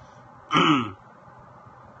 I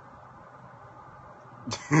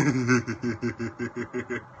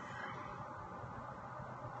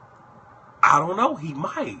don't know. He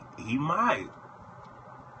might.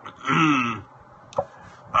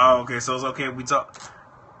 Oh, okay, so it's okay. We can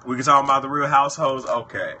talk about the Real Households.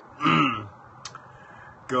 Okay.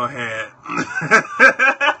 Go ahead.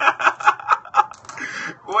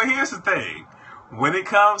 Well, here's the thing. When it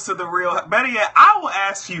comes to the real, better yet, I will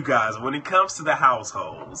ask you guys, when it comes to the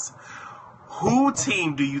households, who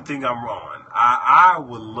team do you think I'm on? I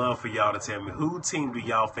would love for y'all to tell me, who team do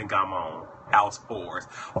y'all think I'm on? House whores.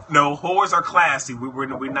 No, whores are classy. We're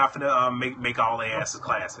not gonna make all their asses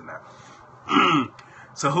classy now.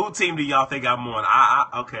 So who team do y'all think I'm on?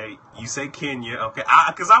 Okay, you say Kenya. Okay,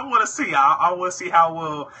 because I want to see. I want to see how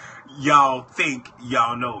well y'all think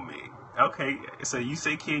y'all know me. Okay, so you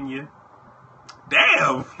say Kenya.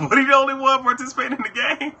 Damn, what, are you the only one participating in the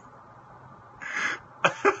game?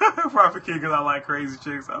 Probably because I like crazy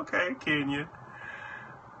chicks. Okay, Kenya.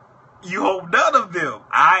 You hope none of them.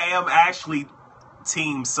 I am actually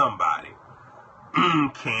team somebody.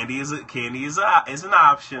 Candy is an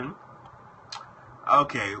option.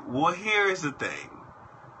 Okay, well, here is the thing.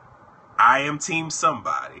 I am team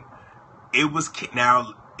somebody. It was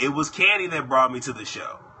Candy that brought me to the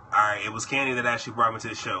show. Alright, it was Candy that actually brought me to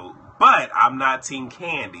the show. But I'm not team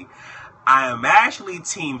Candy. I am actually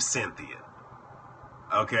team Cynthia.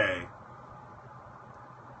 Okay.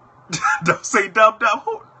 Don't say dub.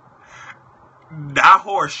 Not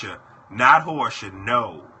Horsha.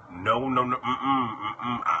 No.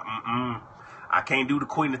 I can't do the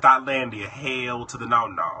Queen of Thotlandia. Hell to the no.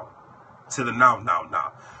 To the no.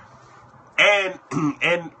 And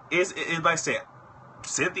it's like I said,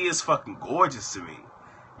 Cynthia's fucking gorgeous to me.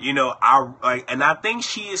 You know, I think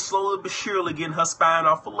she is slowly but surely getting her spine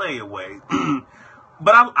off a layaway.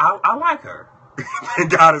 But I like her.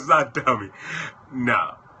 Thank God it's not dummy.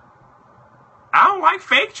 No. I don't like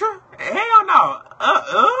Phaedra. Hell no.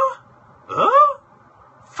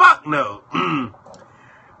 Fuck no.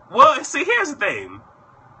 Well, see, here's the thing.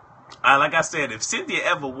 Like I said, if Cynthia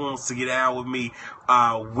ever wants to get out with me,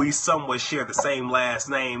 we somewhat share the same last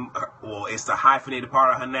name. Well, it's the hyphenated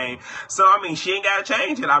part of her name. So, I mean, she ain't got to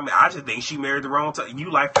change it. I mean, I just think she married the wrong time. You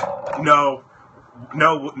like, no,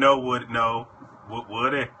 would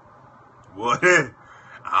it?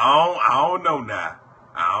 I don't know now.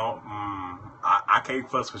 I can't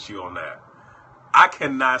fuss with you on that. I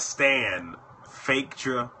cannot stand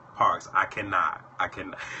Phaedra Parks. I cannot.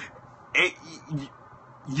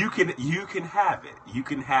 You can have it. You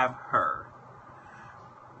can have her.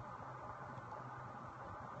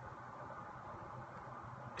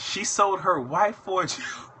 She sold her wife for I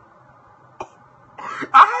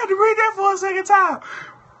had to read that for a second time.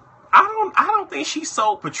 I don't think she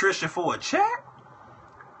sold Patricia for a check.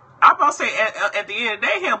 I'm about to say at the end of the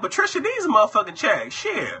day, hell, Patricia needs a motherfucking check.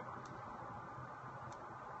 Shit.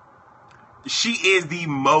 She is the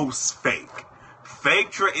most fake.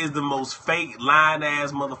 Phaedra is the most fake,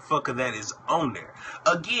 lying-ass motherfucker that is on there.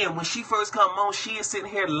 Again, when she first come on, she is sitting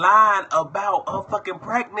here lying about her fucking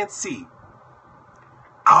pregnancy.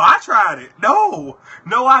 Oh, I tried it. No,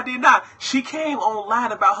 I did not. She came on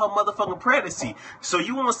lying about her motherfucking pregnancy. So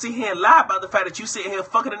you want to sit here and lie about the fact that you sitting here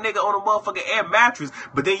fucking a nigga on a motherfucking air mattress,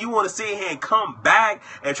 but then you want to sit here and come back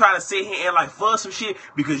and try to sit here and like fuss some shit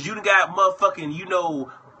because you done got motherfucking, you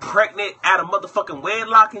know, pregnant out of motherfucking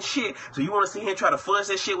wedlock and shit. So you want to sit here and try to fudge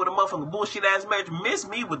that shit with a motherfucking bullshit ass marriage? Miss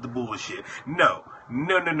me with the bullshit. No.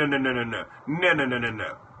 Really?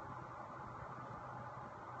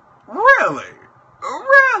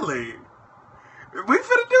 We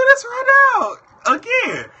finna do this right now.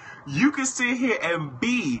 Again, you can sit here and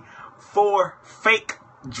be for fake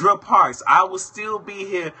Drip Parks. I will still be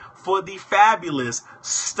here for the fabulous,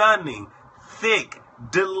 stunning, thick,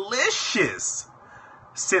 delicious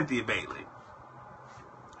Cynthia Bailey.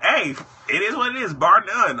 Hey, it is what it is, bar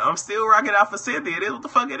none. I'm still rocking out for Cynthia. It is what the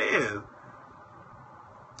fuck it is.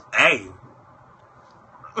 Hey.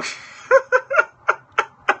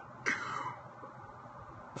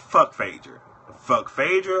 Fuck Phaedra.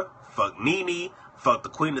 Fuck Nene. Fuck the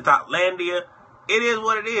Queen of Thotlandia. It is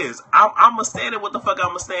what it is. I'm going to stand in what the fuck I'm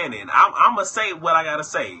going to stand in. I'm going to say what I got to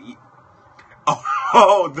say.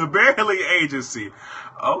 Oh, the Barely Agency.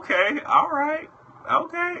 Okay, all right.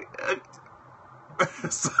 Okay.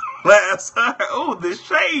 Oh, the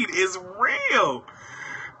shade is real.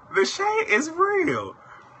 The shade is real.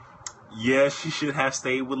 Yeah, she should have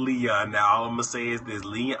stayed with Leon. Now, all I'm going to say is this.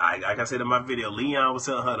 Leon, like I said in my video, Leon was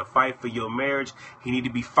telling her to fight for your marriage. He need to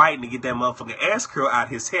be fighting to get that motherfucking ass curl out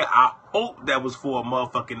his hair. I hope that was for a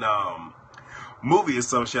motherfucking movie or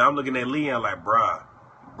some shit. I'm looking at Leon like, bruh,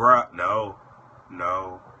 no.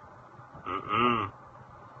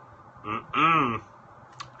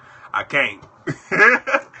 I can't.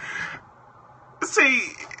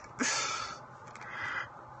 See,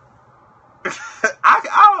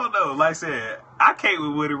 I don't know. Like I said, I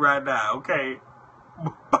can't with it right now, okay?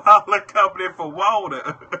 Bottle company for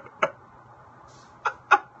water.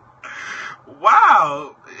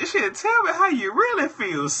 Wow. Shit, tell me how you really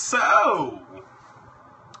feel. So,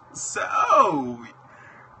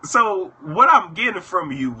 what I'm getting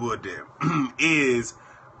from you, Woodin, is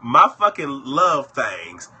my fucking love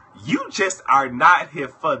things. You just are not here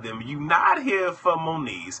for them. You not here for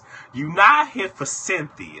Moniece. You not here for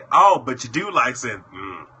Cynthia. Oh, but you do like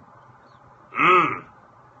Cynthia.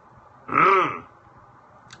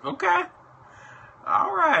 Okay.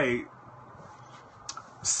 All right.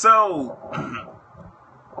 So,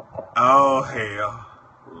 oh hell,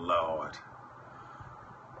 Lord.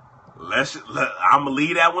 I'm gonna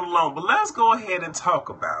leave that one alone. But let's go ahead and talk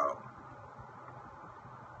about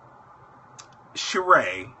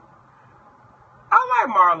Sheree. I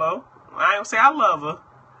like Marlo. I ain't gonna say I love her.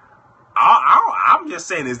 I'm just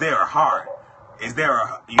saying, is there a heart? Is there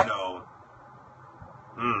a, you know?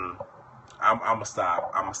 I'm gonna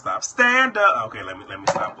stop. Stand up. Okay, let me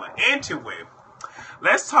stop playing. Anyway,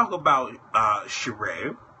 let's talk about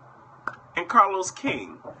Sheree and Carlos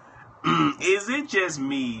King. Is it just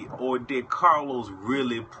me, or did Carlos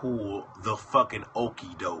really pull the fucking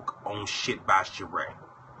okey doke on shit by Sheree?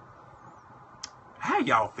 How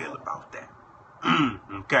y'all feel about that?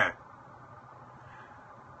 Okay.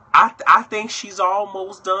 I think she's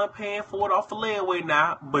almost done paying for it off the layaway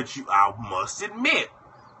now, but I must admit,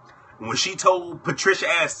 when she told Patricia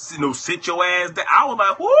ass, sit your ass down, I was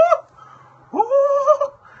like, whoo,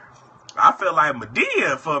 felt like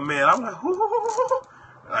Medea for a minute. I'm like, ooh.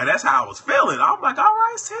 Like, that's how I was feeling. I'm like, all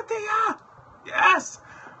right, Cynthia. Yes.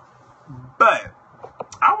 But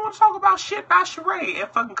I want to talk about shit by Sheree and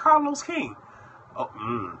fucking Carlos King.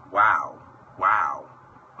 Oh, wow. Wow.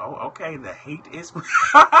 Oh, okay. The hate is...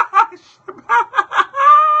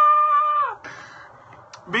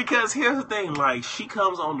 Because here's the thing. Like, she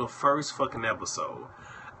comes on the first fucking episode.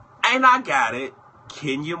 And I got it.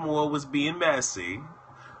 Kenya Moore was being messy.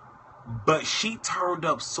 But she turned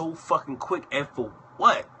up so fucking quick. And for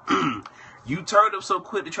what? You turned up so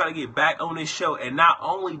quick to try to get back on this show. And not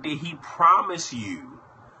only did he promise you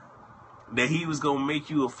that he was going to make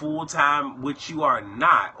you a full-time, which you are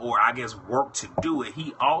not, or I guess work to do it,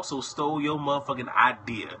 he also stole your motherfucking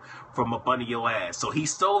idea from up under your ass. So he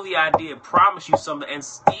stole the idea, promised you something, and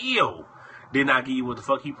still did not give you what the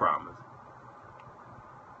fuck he promised.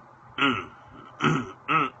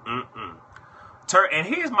 And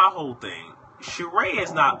here's my whole thing. Sheree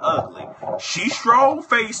is not ugly. She's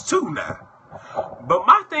strong-faced too now. But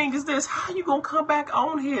my thing is this, how you gonna come back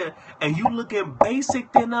on here and you looking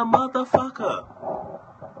basic than a motherfucker?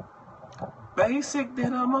 Basic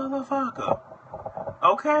than a motherfucker.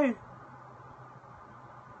 Okay?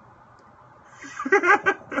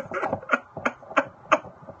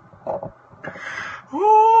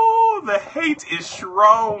 Ooh, the hate is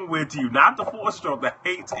strong with you. Not the force stroke, the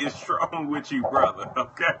hate is strong with you, brother.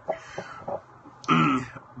 Okay?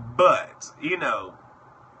 But, you know,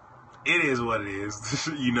 it is what it is.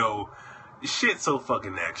 You know, shit's so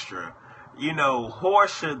fucking extra. You know,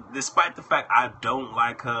 Portia, despite the fact I don't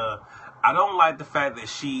like her, I don't like the fact that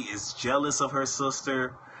she is jealous of her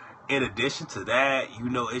sister. In addition to that, you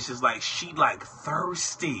know, it's just like she like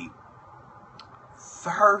thirsty.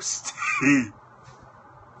 Thirsty.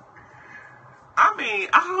 I mean,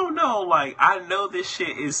 I don't know. Like, I know this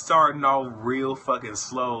shit is starting off real fucking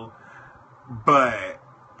slow, but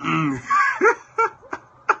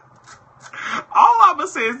all I'm gonna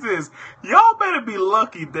say is this. Y'all better be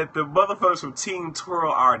lucky that the motherfuckers from Team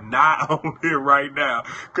Twirl are not on here right now.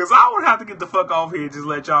 Because I would have to get the fuck off here and just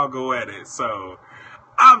let y'all go at it. So,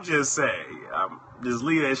 I'm just saying. Just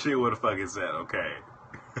leave that shit where the fuck it's at, okay?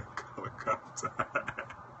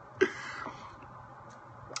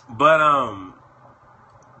 But,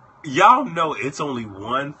 y'all know it's only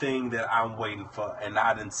one thing that I'm waiting for. And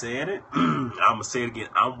I done said it. I'm gonna say it again.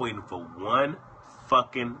 I'm waiting for one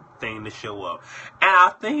fucking thing to show up, and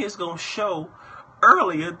I think it's gonna show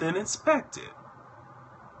earlier than expected.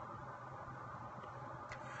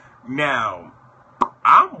 Now,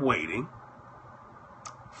 I'm waiting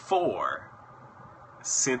for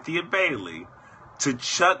Cynthia Bailey to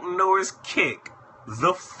Chuck Norris kick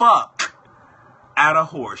the fuck out of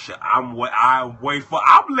Portia. I'm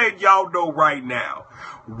letting y'all know right now.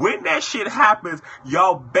 When that shit happens,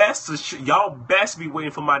 y'all best be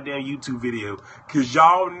waiting for my damn YouTube video, cause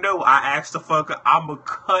y'all know I asked the fucker I'ma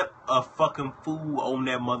cut a fucking fool on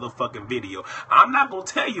that motherfucking video. I'm not gonna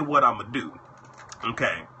tell you what I'ma do.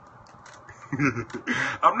 Okay.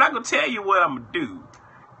 I'm not gonna tell you what I'ma do.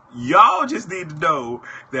 Y'all just need to know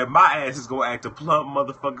that my ass is gonna act a plump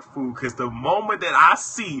motherfucking fool, cause the moment that I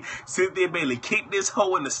see Cynthia Bailey kick this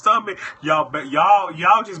hoe in the stomach, y'all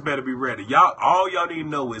just better be ready. All y'all need to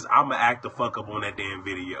know is I'ma act the fuck up on that damn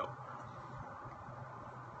video.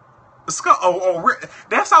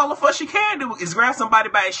 That's all the fuck she can do is grab somebody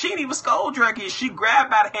by. She ain't even skull dragging. She grabbed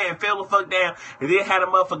by the hand, fell the fuck down, and then had a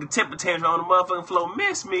motherfucking temper tantrum on the motherfucking floor.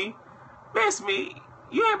 Miss me,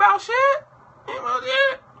 you ain't about shit. You ain't about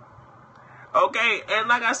shit. Okay, and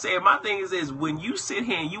like I said, my thing is this. When you sit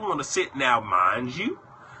here and you want to sit now, mind you,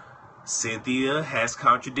 Cynthia has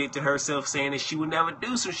contradicted herself saying that she would never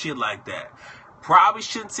do some shit like that. Probably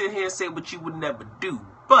shouldn't sit here and say what you would never do,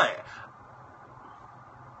 but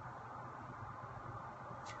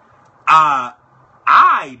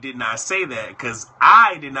I did not say that because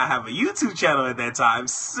I did not have a YouTube channel at that time,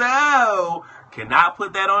 so cannot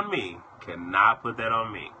put that on me. Cannot put that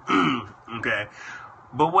on me. Okay.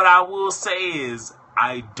 But what I will say is,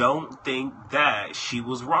 I don't think that she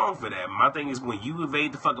was wrong for that. My thing is, when you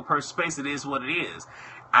invade the fucking person's space, it is what it is.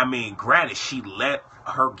 I mean, granted, she let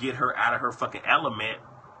her get her out of her fucking element.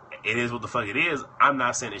 It is what the fuck it is. I'm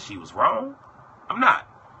not saying that she was wrong. I'm not.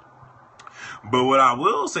 But what I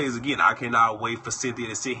will say is, again, I cannot wait for Cynthia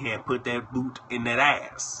to sit here and put that boot in that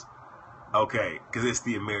ass. Okay? Because it's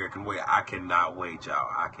the American way. I cannot wait, y'all.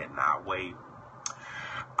 I cannot wait.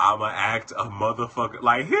 I'ma act a motherfucker.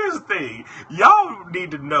 Like, here's the thing. Y'all need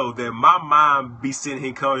to know that my mom be sitting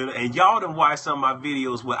here coming, and y'all done watch some of my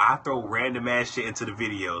videos where I throw random ass shit into the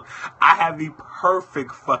video. I have the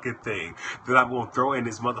perfect fucking thing that I'm gonna throw in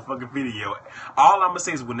this motherfucking video. All I'm gonna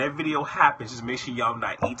say is when that video happens, just make sure y'all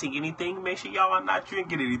not eating anything. Make sure y'all are not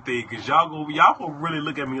drinking anything. Cause y'all gonna really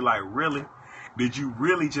look at me like, really? Did you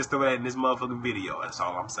really just throw that in this motherfucking video? That's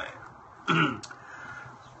all I'm saying.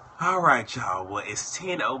 Alright, y'all. Well, it's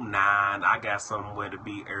 10:09. I got somewhere to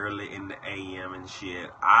be early in the AM and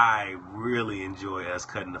shit. I really enjoy us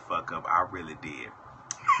cutting the fuck up. I really did.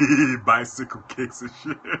 Bicycle kicks and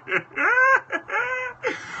shit.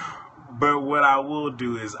 But what I will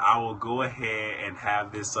do is I will go ahead and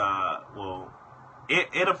have this,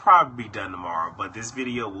 it'll probably be done tomorrow, but this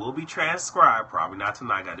video will be transcribed. Probably not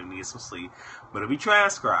tonight. I do need some sleep. But it'll be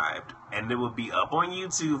transcribed, and it will be up on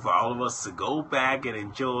YouTube for all of us to go back and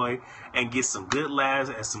enjoy and get some good laughs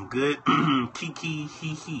and some good kiki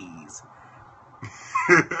hee-hees.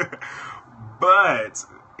 But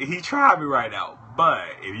he tried me right now. But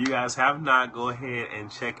if you guys have not, go ahead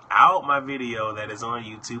and check out my video that is on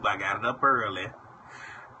YouTube. I got it up early.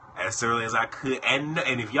 As early as I could. And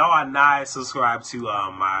if y'all are not subscribed to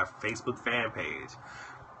my Facebook fan page,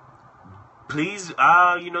 please,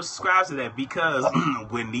 subscribe to that, because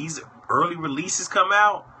when these early releases come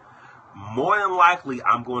out, more than likely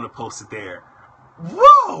I'm going to post it there.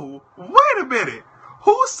 Whoa! Wait a minute!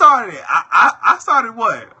 Who started it? I started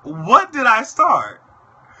what? What did I start?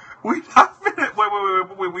 We not finished.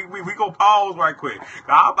 Wait. We gonna pause right quick.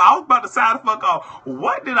 I was about to sign the fuck off.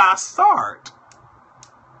 What did I start?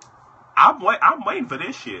 I'm waiting for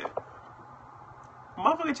this shit.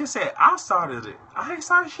 Motherfucker just said I started it. I ain't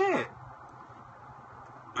started shit.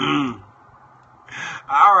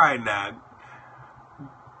 Alright now.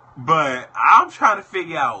 But I'm trying to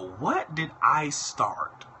figure out, what did I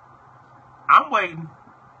start? I'm waiting.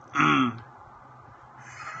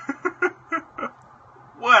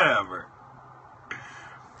 Whatever.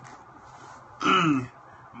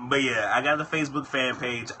 But yeah, I got the Facebook fan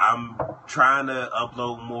page. I'm trying to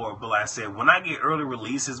upload more, but like I said, when I get early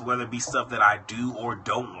releases, whether it be stuff that I do or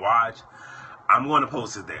don't watch, I'm going to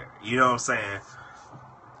post it there. You know what I'm saying?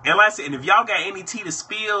 And like I said, and if y'all got any tea to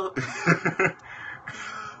spill,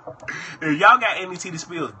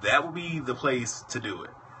 that would be the place to do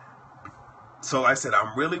it. So like I said,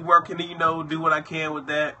 I'm really working to, do what I can with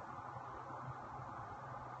that.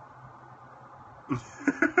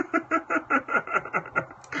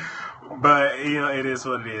 But, it is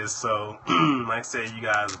what it is. So, like I said, you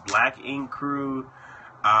guys, Black Ink Crew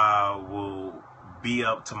will be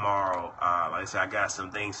up tomorrow. Like I said, I got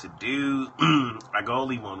some things to do. I go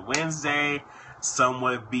leave on Wednesday. Some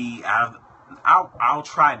would be out of... I'll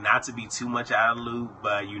try not to be too much out of the loop,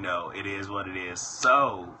 but, it is what it is.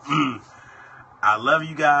 So, I love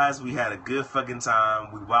you guys. We had a good fucking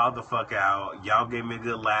time. We wilded the fuck out. Y'all gave me a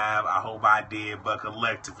good laugh. I hope I did, but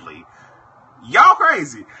collectively, y'all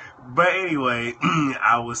crazy. But anyway,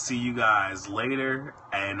 I will see you guys later,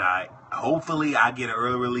 and hopefully I get an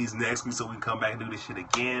early release next week so we can come back and do this shit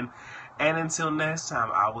again. And until next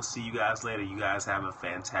time, I will see you guys later. You guys have a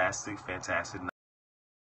fantastic, fantastic night.